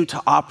continue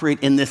to operate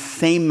in this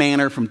same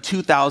manner from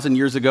 2,000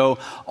 years ago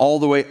all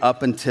the way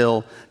up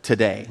until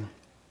today.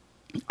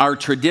 Our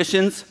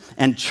traditions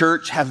and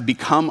church have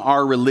become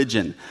our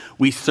religion.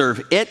 We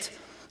serve it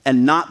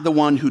and not the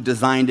one who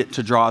designed it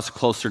to draw us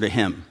closer to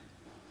him.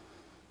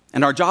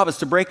 And our job is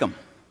to break them.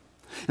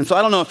 And so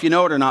I don't know if you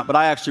know it or not, but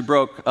I actually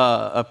broke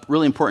a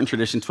really important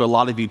tradition to a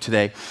lot of you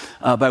today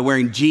by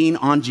wearing jean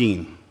on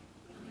jean.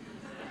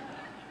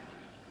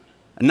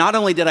 And not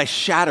only did I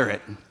shatter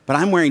it, but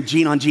I'm wearing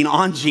jean on jean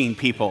on jean,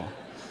 people.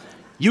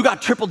 You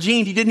got triple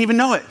jeaned, you didn't even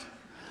know it.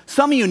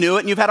 Some of you knew it,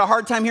 and you've had a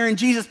hard time hearing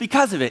Jesus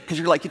because of it, because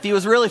you're like, if he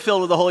was really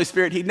filled with the Holy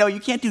Spirit, he'd know you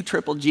can't do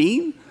triple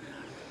jean.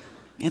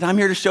 And I'm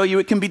here to show you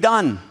it can be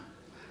done.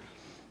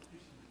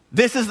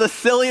 This is the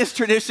silliest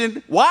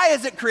tradition. Why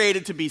is it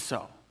created to be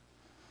so?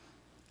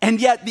 And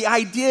yet the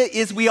idea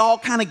is we all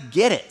kind of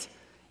get it.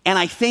 And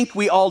I think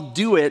we all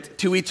do it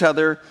to each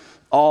other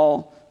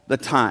all the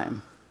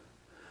time.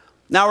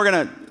 Now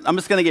I'm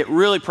just gonna get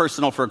really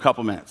personal for a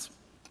couple minutes.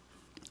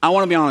 I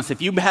wanna be honest,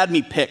 if you had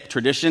me pick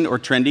tradition or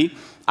trendy,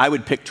 I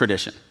would pick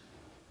tradition,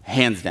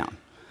 hands down.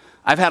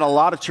 I've had a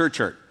lot of church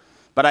hurt,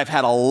 but I've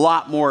had a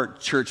lot more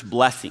church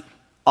blessing,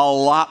 a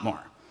lot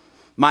more.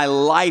 My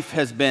life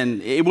has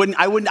been,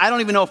 I don't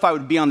even know if I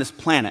would be on this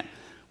planet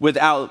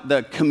without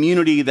the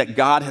community that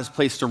God has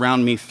placed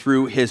around me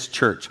through his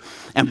church.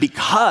 And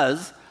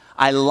because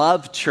I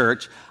love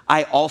church,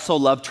 I also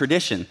love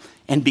tradition.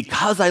 And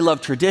because I love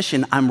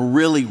tradition, I'm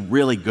really,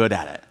 really good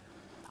at it.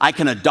 I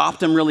can adopt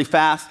them really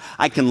fast.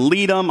 I can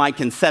lead them. I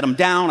can set them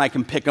down. I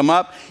can pick them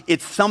up.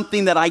 It's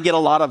something that I get a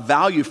lot of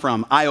value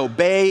from. I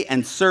obey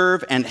and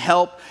serve and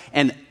help,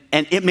 and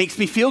it makes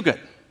me feel good.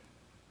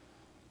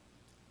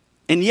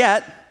 And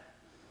yet,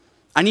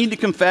 I need to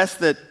confess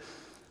that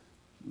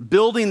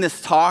building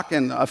this talk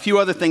and a few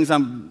other things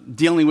I'm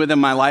dealing with in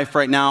my life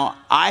right now,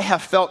 I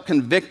have felt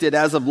convicted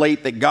as of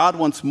late that God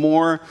wants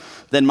more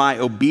than my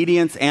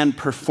obedience and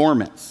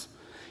performance.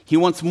 He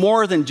wants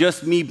more than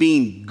just me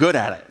being good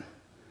at it.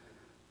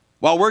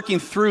 While working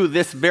through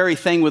this very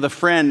thing with a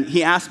friend,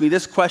 he asked me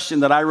this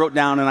question that I wrote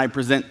down and I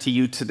present to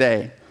you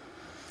today.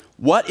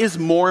 What is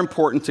more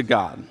important to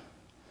God,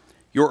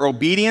 your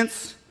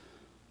obedience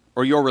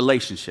or your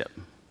relationship?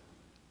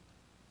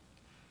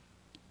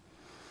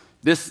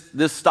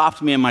 This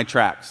stopped me in my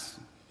tracks.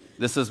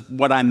 This is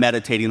what I'm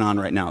meditating on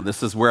right now.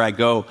 This is where I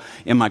go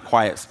in my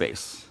quiet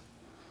space.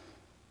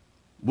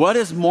 What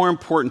is more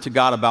important to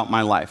God about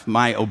my life?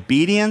 My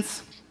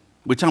obedience,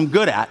 which I'm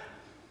good at,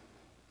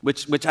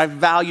 which I've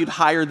valued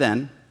higher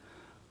than,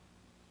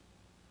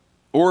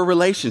 or a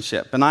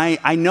relationship? And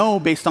I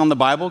know based on the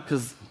Bible,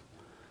 because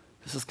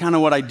this is kind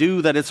of what I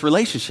do, that it's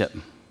relationship.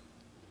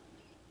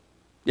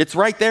 It's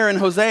right there in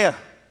Hosea.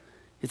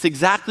 It's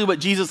exactly what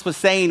Jesus was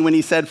saying when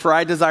he said, "For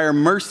I desire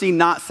mercy,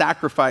 not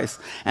sacrifice,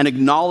 an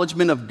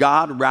acknowledgement of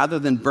God rather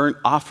than burnt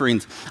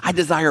offerings." I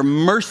desire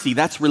mercy.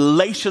 That's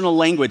relational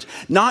language,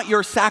 not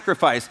your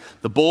sacrifice.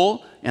 The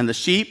bull and the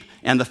sheep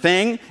and the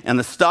thing and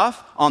the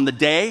stuff on the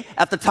day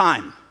at the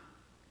time.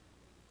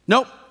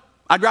 Nope.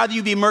 I'd rather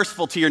you be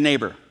merciful to your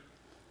neighbor.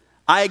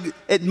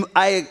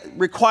 I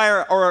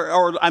require,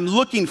 or I'm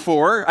looking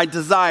for, I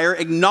desire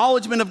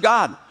acknowledgement of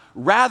God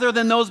rather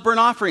than those burnt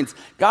offerings.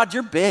 God,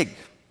 you're big.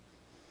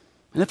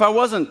 And if I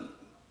wasn't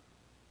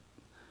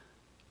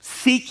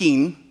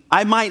seeking,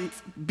 I might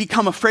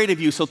become afraid of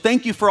you. So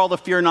thank you for all the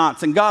fear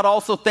nots. And God,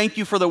 also thank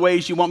you for the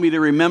ways you want me to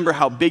remember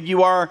how big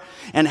you are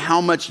and how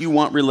much you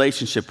want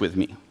relationship with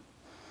me.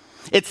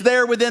 It's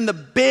there within the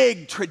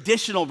big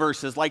traditional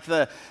verses, like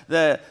the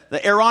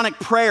Aaronic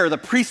prayer, the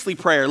priestly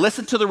prayer.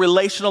 Listen to the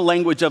relational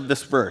language of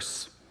this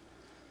verse.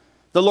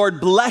 The Lord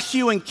bless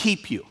you and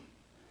keep you.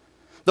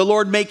 The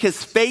Lord make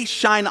his face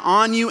shine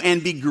on you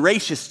and be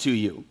gracious to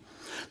you.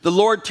 The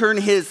Lord turn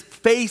his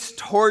face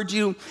toward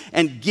you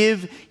and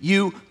give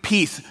you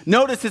peace.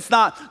 Notice it's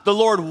not the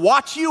Lord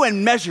watch you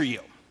and measure you.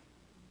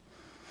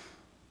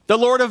 The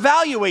Lord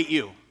evaluate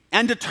you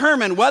and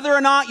determine whether or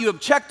not you have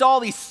checked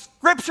all these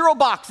scriptural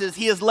boxes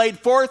he has laid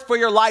forth for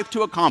your life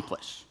to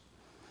accomplish.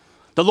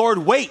 The Lord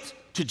wait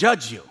to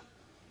judge you,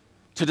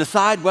 to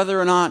decide whether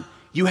or not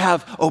you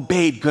have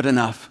obeyed good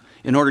enough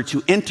in order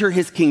to enter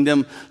his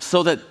kingdom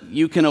so that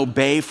you can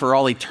obey for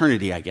all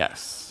eternity, I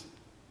guess.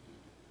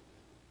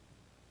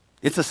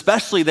 It's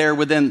especially there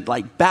within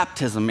like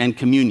baptism and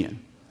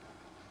communion.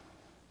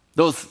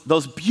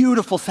 Those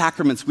beautiful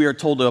sacraments we are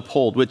told to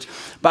uphold, which,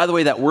 by the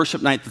way, that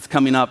worship night that's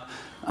coming up,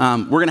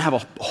 we're going to have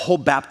a whole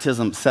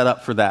baptism set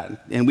up for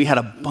that. And we had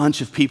a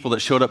bunch of people that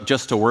showed up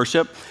just to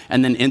worship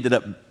and then ended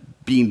up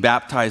being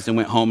baptized and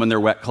went home in their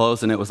wet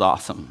clothes, and it was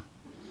awesome.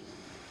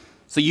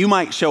 So you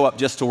might show up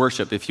just to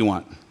worship if you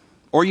want,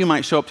 or you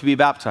might show up to be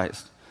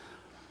baptized.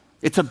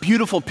 It's a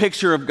beautiful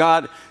picture of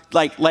God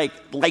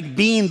like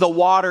being the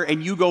water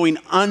and you going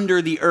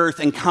under the earth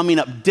and coming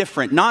up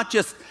different, not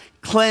just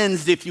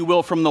cleansed, if you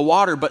will, from the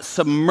water, but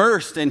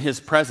submersed in his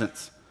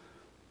presence.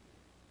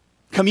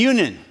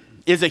 Communion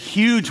is a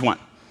huge one,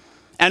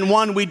 and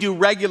one we do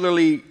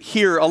regularly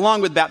here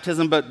along with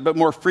baptism, but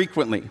more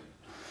frequently.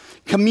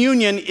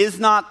 Communion is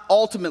not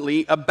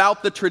ultimately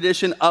about the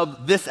tradition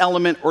of this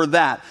element or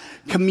that.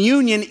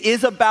 Communion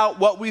is about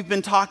what we've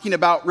been talking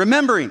about,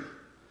 remembering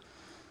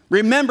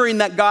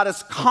that God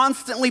is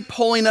constantly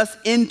pulling us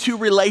into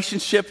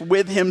relationship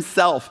with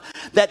himself,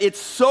 that it's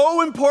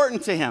so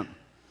important to him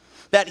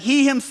that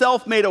he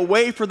himself made a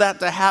way for that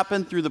to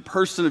happen through the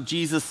person of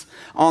Jesus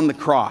on the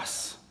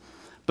cross.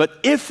 But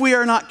if we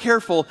are not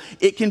careful,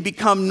 it can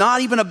become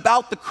not even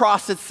about the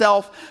cross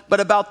itself, but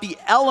about the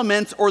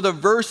elements or the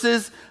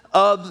verses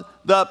of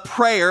the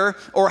prayer,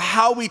 or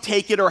how we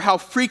take it or how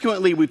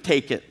frequently we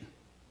take it.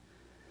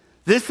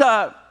 This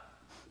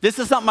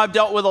is something I've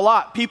dealt with a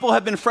lot. People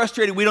have been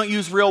frustrated we don't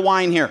use real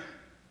wine here.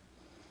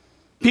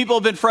 People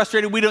have been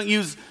frustrated we don't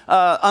use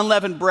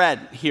unleavened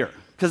bread here,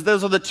 because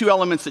those are the two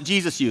elements that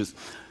Jesus used.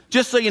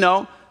 Just so you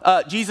know,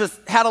 Jesus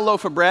had a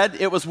loaf of bread.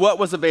 It was what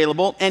was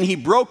available, and he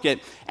broke it,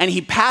 and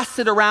he passed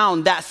it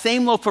around, that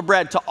same loaf of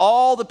bread, to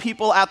all the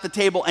people at the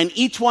table, and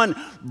each one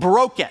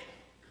broke it.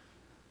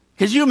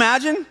 Could you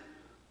imagine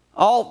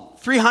all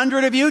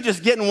 300 of you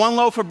just getting one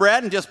loaf of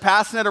bread and just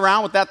passing it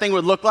around, what that thing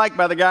would look like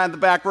by the guy in the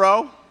back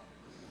row?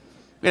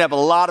 We'd have a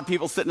lot of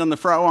people sitting on the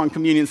front row on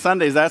Communion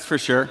Sundays, that's for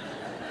sure.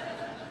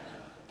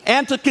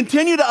 And to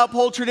continue to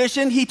uphold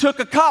tradition, he took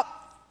a cup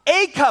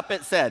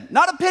it said,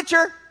 not a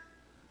pitcher,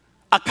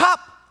 a cup.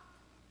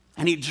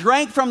 And he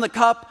drank from the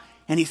cup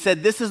and he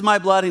said, "This is my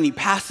blood," and he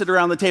passed it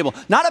around the table.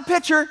 Not a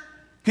pitcher.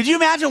 Could you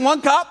imagine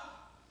one cup?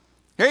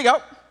 Here you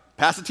go.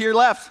 Pass it to your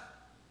left.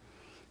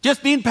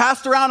 Just being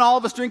passed around, all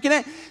of us drinking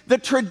it. The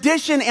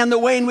tradition and the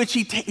way in which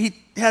he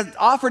has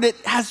offered it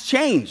has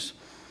changed.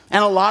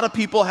 And a lot of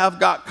people have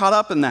got caught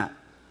up in that.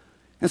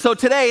 And so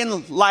today,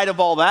 in light of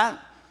all that,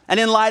 and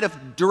in light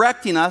of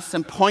directing us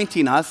and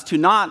pointing us to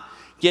not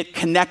get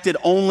connected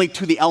only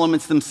to the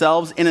elements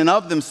themselves, in and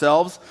of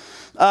themselves,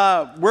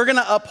 we're going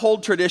to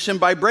uphold tradition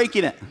by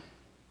breaking it.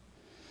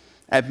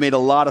 I've made a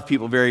lot of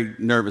people very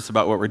nervous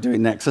about what we're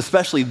doing next,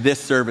 especially this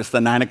service,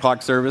 the 9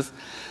 o'clock service.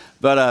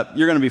 But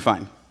you're going to be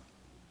fine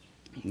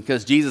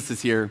because Jesus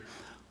is here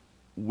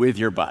with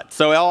your butt.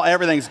 So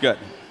everything's good.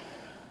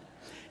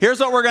 Here's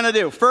what we're going to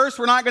do. First,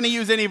 we're not going to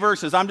use any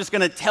verses. I'm just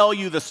going to tell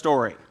you the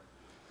story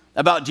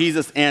about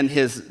Jesus and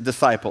his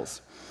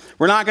disciples.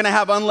 We're not going to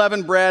have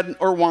unleavened bread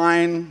or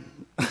wine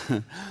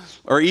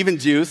or even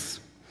juice.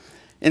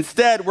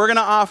 Instead, we're going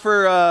to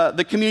offer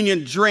the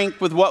communion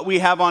drink with what we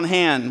have on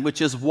hand,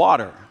 which is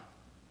water.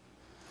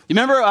 You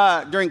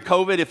remember during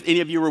COVID, if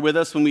any of you were with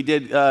us when we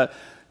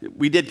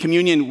did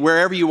communion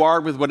wherever you are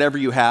with whatever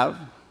you have?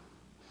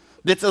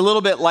 It's a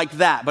little bit like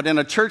that, but in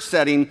a church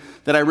setting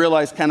that I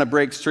realize kind of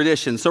breaks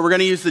tradition. So we're going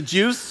to use the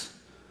juice.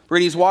 We're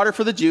going to use water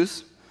for the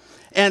juice.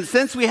 And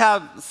since we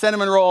have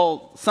Cinnamon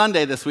Roll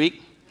Sunday this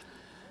week,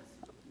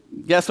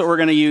 guess what we're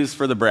going to use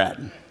for the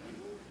bread?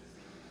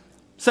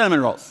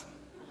 Cinnamon rolls.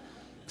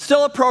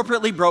 Still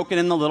appropriately broken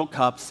in the little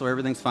cups, so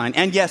everything's fine.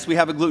 And yes, we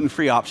have a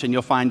gluten-free option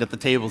you'll find at the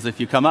tables if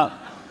you come up.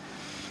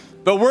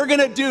 But we're going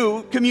to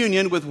do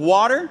communion with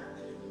water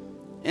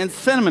and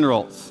cinnamon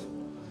rolls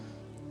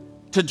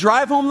to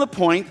drive home the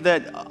point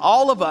that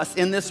all of us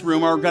in this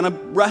room are going to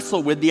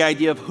wrestle with the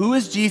idea of who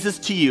is Jesus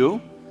to you?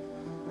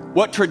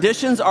 What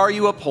traditions are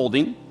you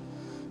upholding?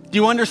 Do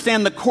you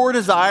understand the core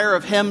desire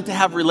of him to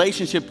have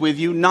relationship with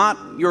you, not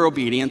your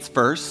obedience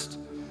first?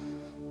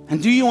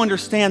 And do you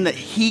understand that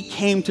he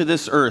came to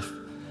this earth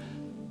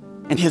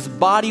and his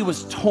body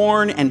was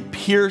torn and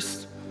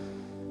pierced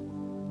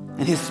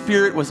and his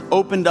spirit was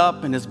opened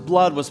up and his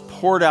blood was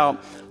poured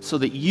out so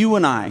that you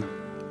and I,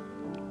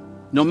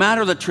 no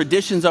matter the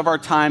traditions of our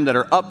time that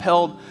are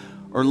upheld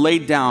or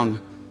laid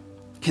down,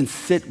 can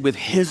sit with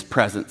his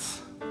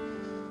presence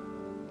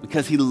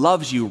because he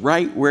loves you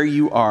right where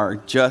you are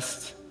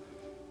just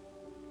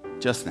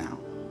now.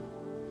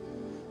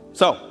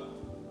 So,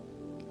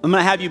 I'm going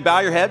to have you bow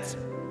your heads.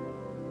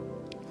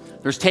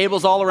 There's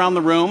tables all around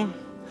the room.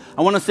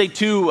 I want to say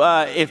too,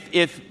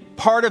 if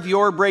part of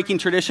your breaking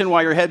tradition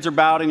while your heads are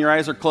bowed and your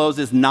eyes are closed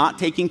is not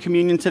taking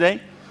communion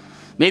today,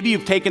 maybe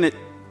you've taken it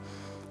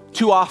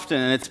too often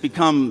and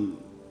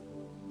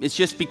it's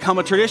just become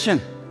a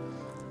tradition.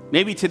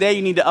 Maybe today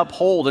you need to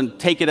uphold and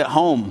take it at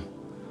home.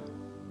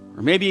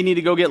 Or maybe you need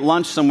to go get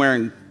lunch somewhere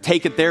and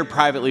take it there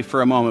privately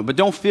for a moment. But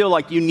don't feel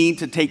like you need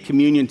to take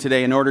communion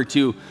today in order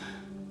to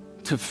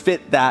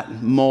fit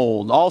that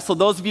mold. Also,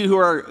 those of you who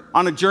are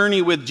on a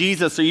journey with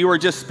Jesus or you are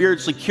just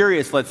spiritually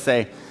curious, let's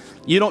say,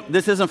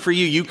 this isn't for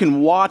you. You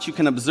can watch, you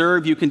can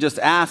observe, you can just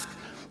ask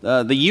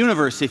the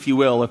universe, if you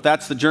will, if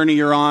that's the journey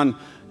you're on.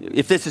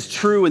 If this is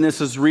true and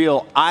this is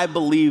real, I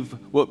believe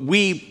what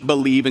we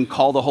believe and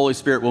call the Holy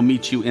Spirit will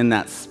meet you in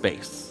that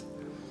space.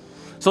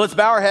 So let's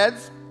bow our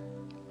heads.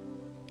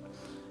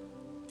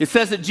 It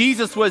says that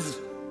Jesus was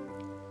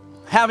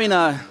having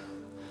a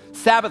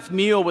Sabbath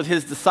meal with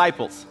his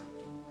disciples.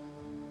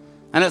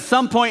 And at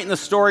some point in the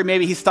story,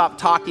 maybe he stopped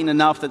talking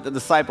enough that the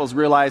disciples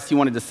realized he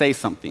wanted to say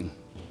something.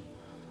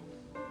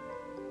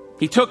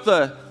 He took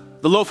the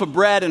loaf of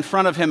bread in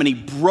front of him and he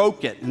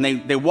broke it. And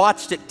they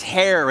watched it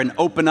tear and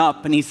open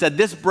up. And he said,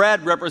 "This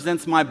bread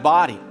represents my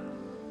body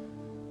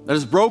that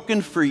is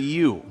broken for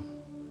you."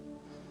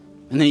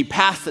 And then he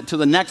passed it to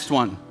the next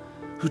one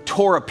who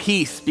tore a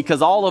piece,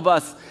 because all of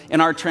us in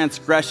our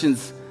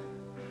transgressions,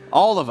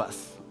 all of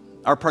us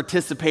are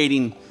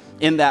participating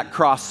in that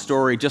cross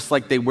story, just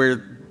like they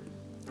were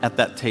at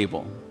that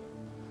table.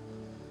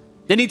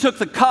 Then he took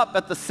the cup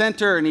at the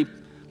center and he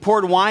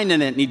poured wine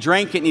in it and he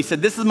drank it and he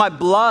said, "This is my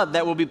blood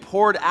that will be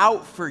poured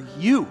out for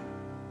you."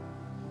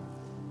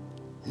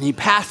 And he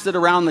passed it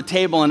around the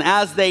table, and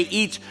as they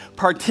each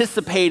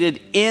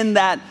participated in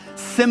that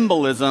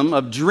symbolism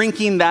of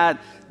drinking that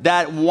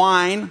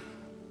wine,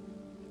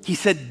 he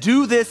said,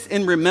 "Do this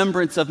in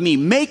remembrance of me."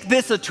 Make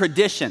this a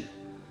tradition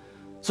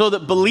so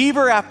that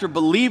believer after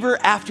believer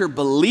after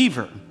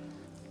believer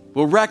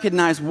will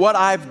recognize what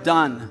I've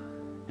done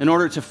in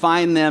order to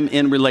find them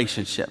in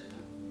relationship.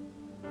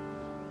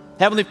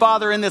 Heavenly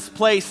Father, in this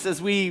place,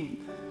 as we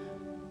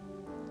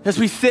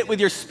sit with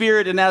your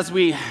Spirit and as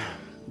we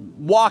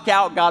walk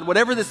out, God,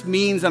 whatever this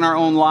means in our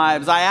own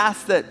lives, I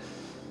ask that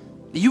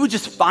you would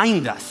just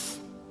find us.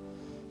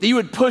 That you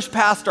would push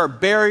past our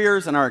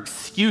barriers and our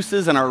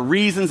excuses and our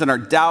reasons and our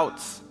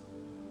doubts.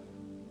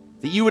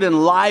 That you would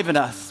enliven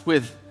us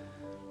with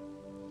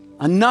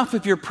enough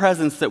of your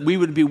presence that we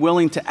would be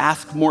willing to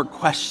ask more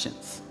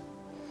questions.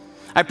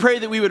 I pray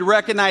that we would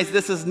recognize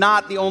this is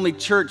not the only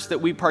church that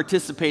we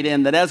participate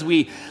in, that as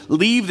we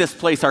leave this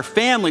place, our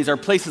families, our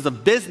places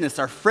of business,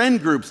 our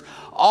friend groups,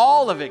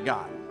 all of it,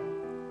 God,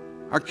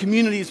 are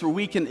communities where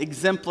we can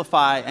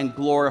exemplify and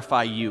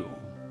glorify you.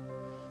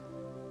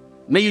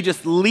 May you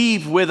just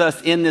leave with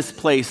us in this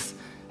place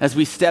as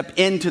we step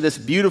into this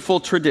beautiful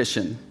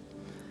tradition.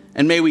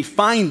 And may we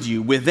find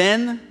you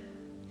within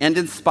and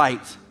in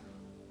spite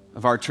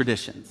of our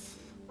traditions.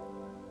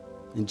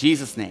 In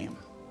Jesus' name,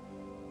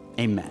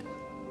 amen.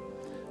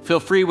 Feel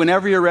free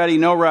whenever you're ready,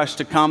 no rush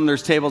to come.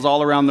 There's tables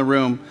all around the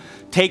room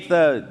take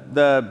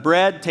the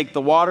bread, take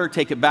the water,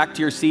 take it back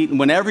to your seat, and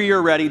whenever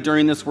you're ready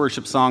during this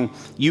worship song,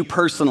 you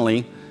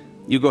personally,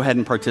 you go ahead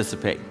and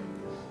participate.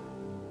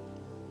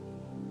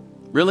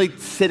 Really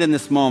sit in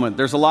this moment.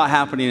 There's a lot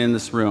happening in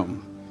this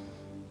room.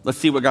 Let's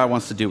see what God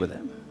wants to do with it.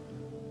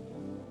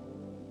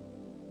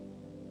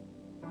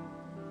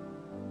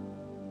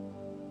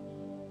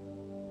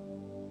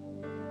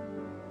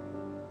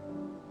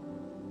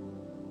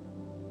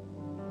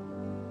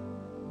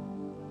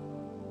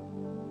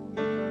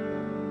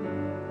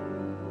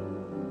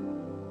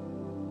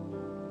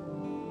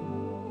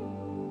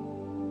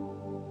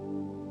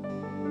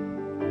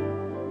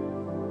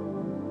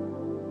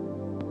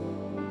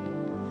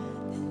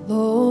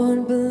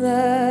 Lord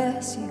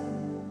bless you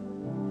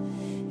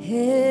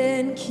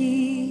and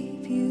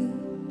keep you.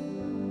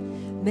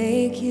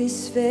 Make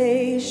his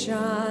face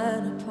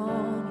shine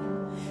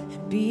upon you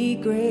and be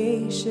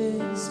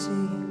gracious to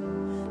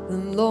you. The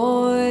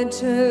Lord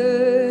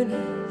turn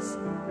his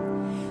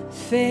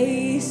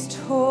face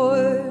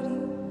toward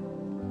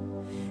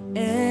you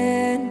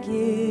and give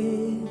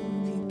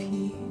you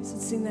peace.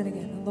 Let's sing that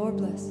again. The Lord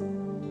bless.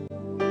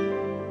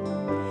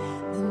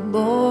 The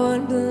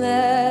Lord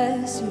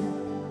bless you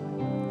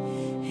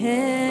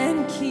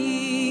and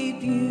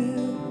keep you,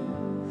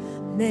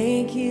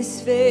 make his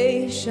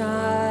face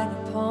shine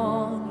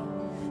upon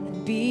you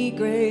and be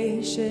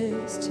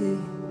gracious to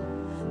you.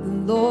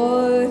 The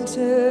Lord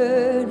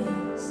turn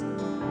his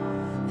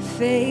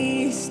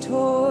face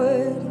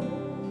toward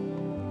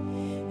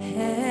you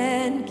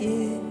and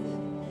give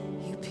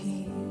you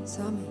peace.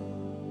 Amen.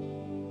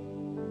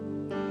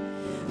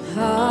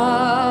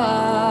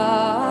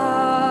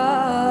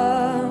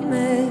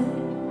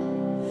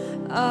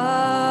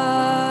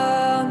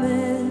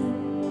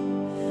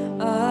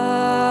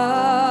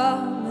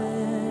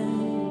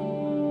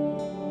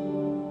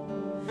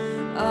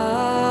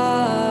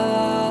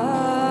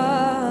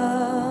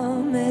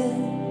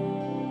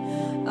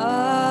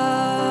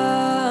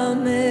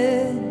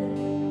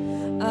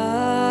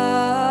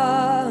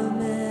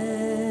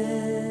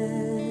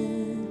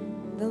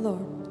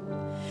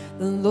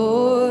 The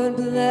Lord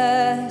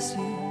bless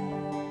you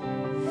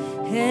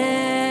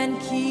and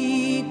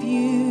keep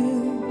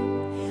you.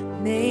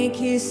 Make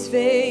his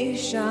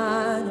face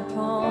shine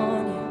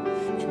upon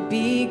you and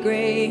be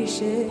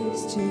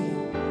gracious to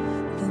you.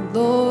 The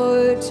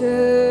Lord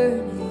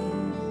turn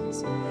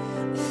his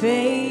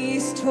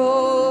face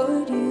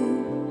toward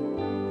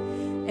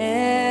you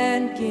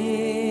and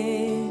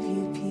give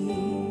you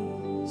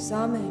peace.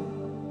 Amen.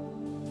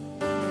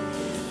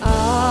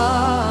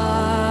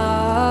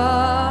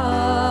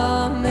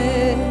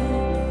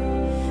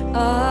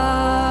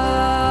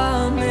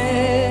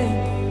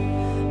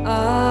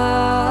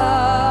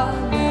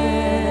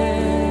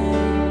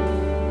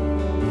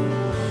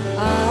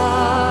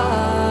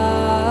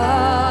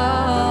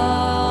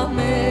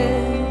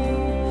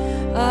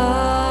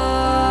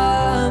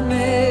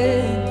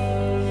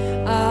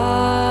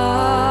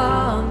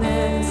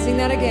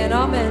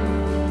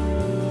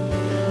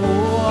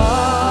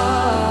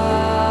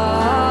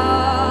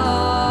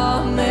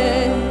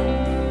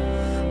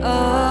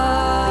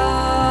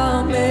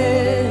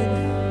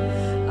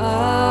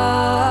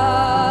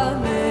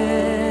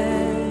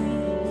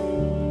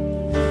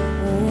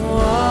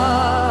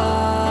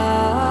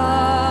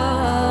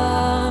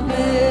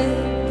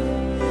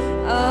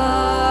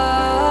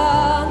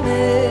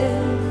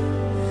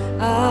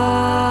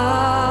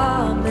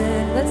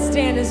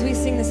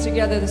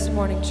 Together this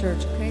morning,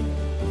 church, okay?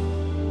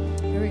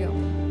 Here we go.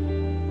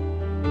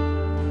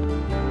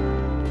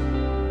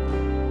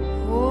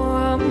 Oh,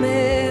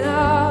 amen,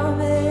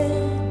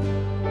 amen.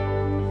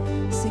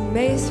 Sing,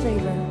 may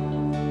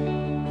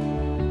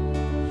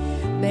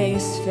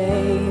his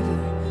favor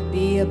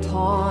be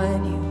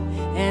upon you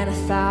and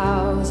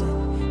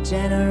 1,000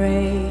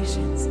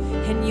 generations,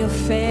 and your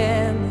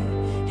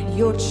family, and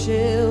your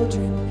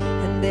children,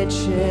 and their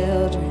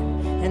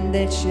children, and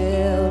their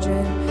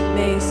children.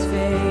 May his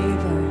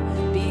favor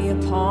be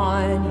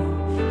upon you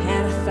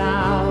and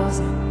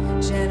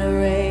 1,000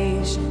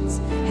 generations,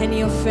 and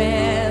your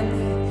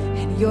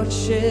family, and your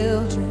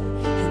children,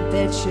 and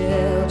their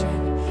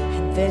children,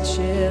 and their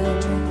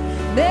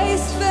children. May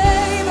his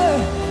favor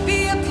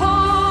be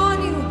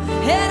upon you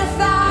and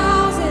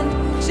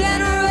 1,000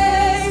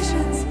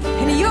 generations,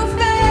 and your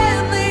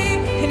family,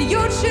 and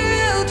your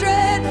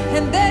children,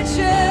 and their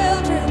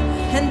children,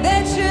 and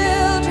their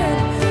children.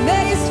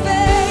 May his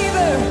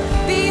favor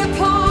be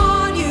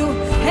upon you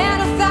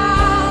and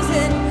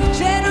 1,000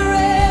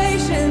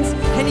 generations,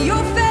 and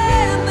your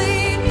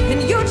family,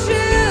 and your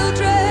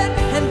children,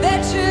 and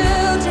their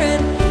children,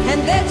 and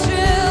their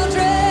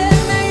children.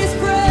 May his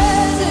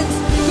presence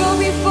go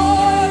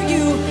before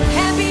you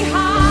and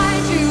behind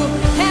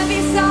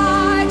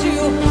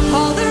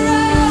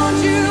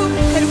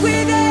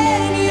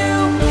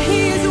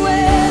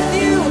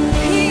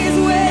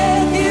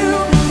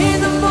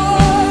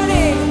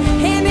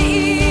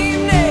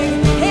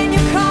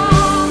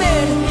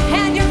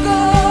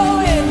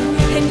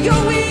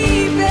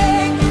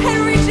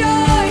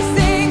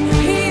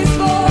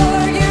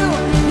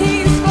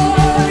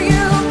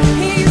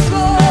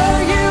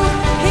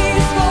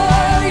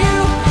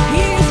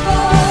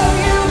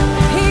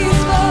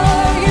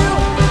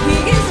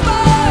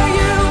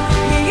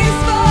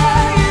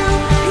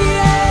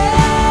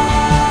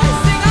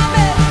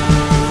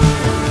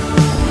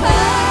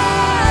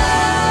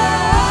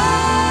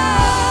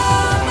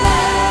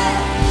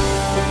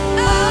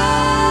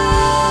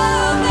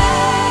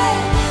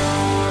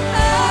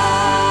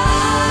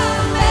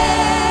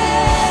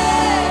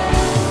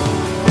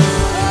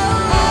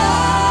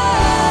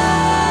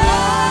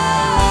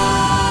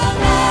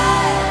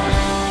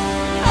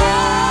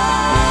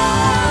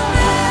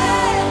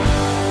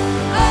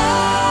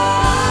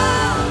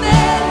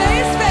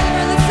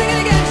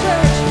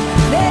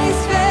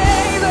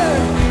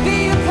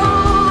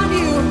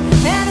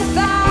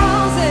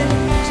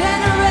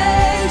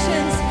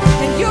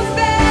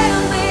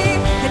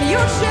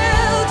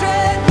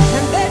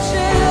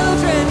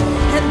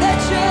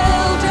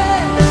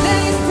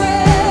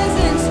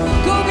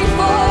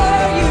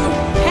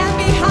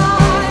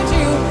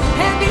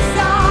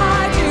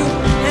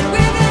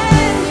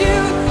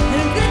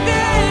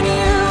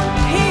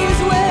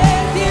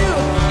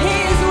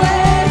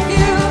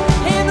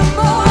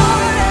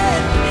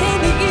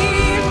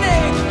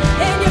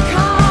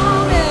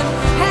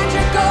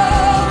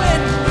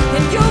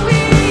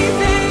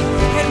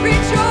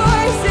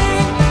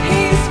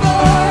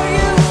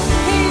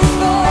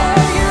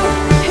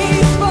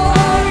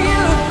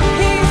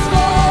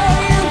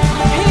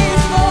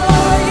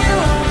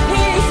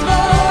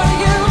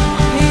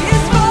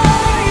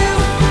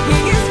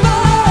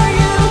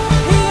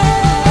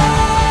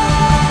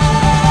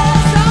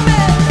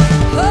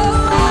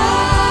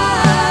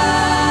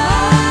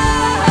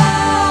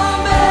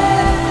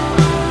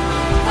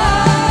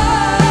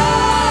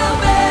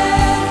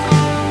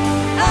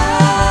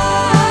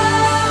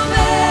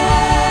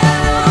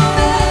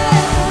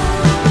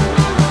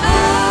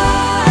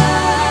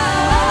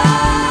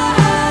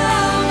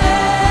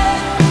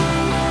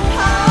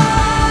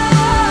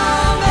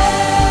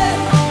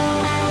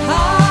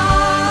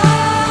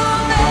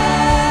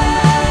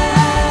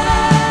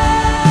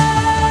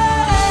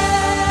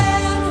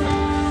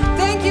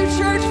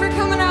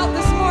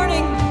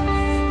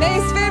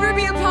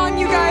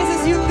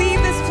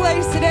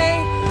praise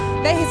today.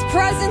 May his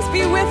presence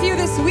be with you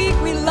this week.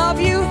 We love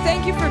you.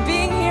 Thank you for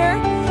being here.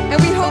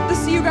 And we hope to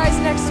see you guys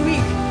next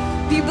week.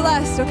 Be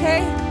blessed,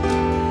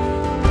 okay?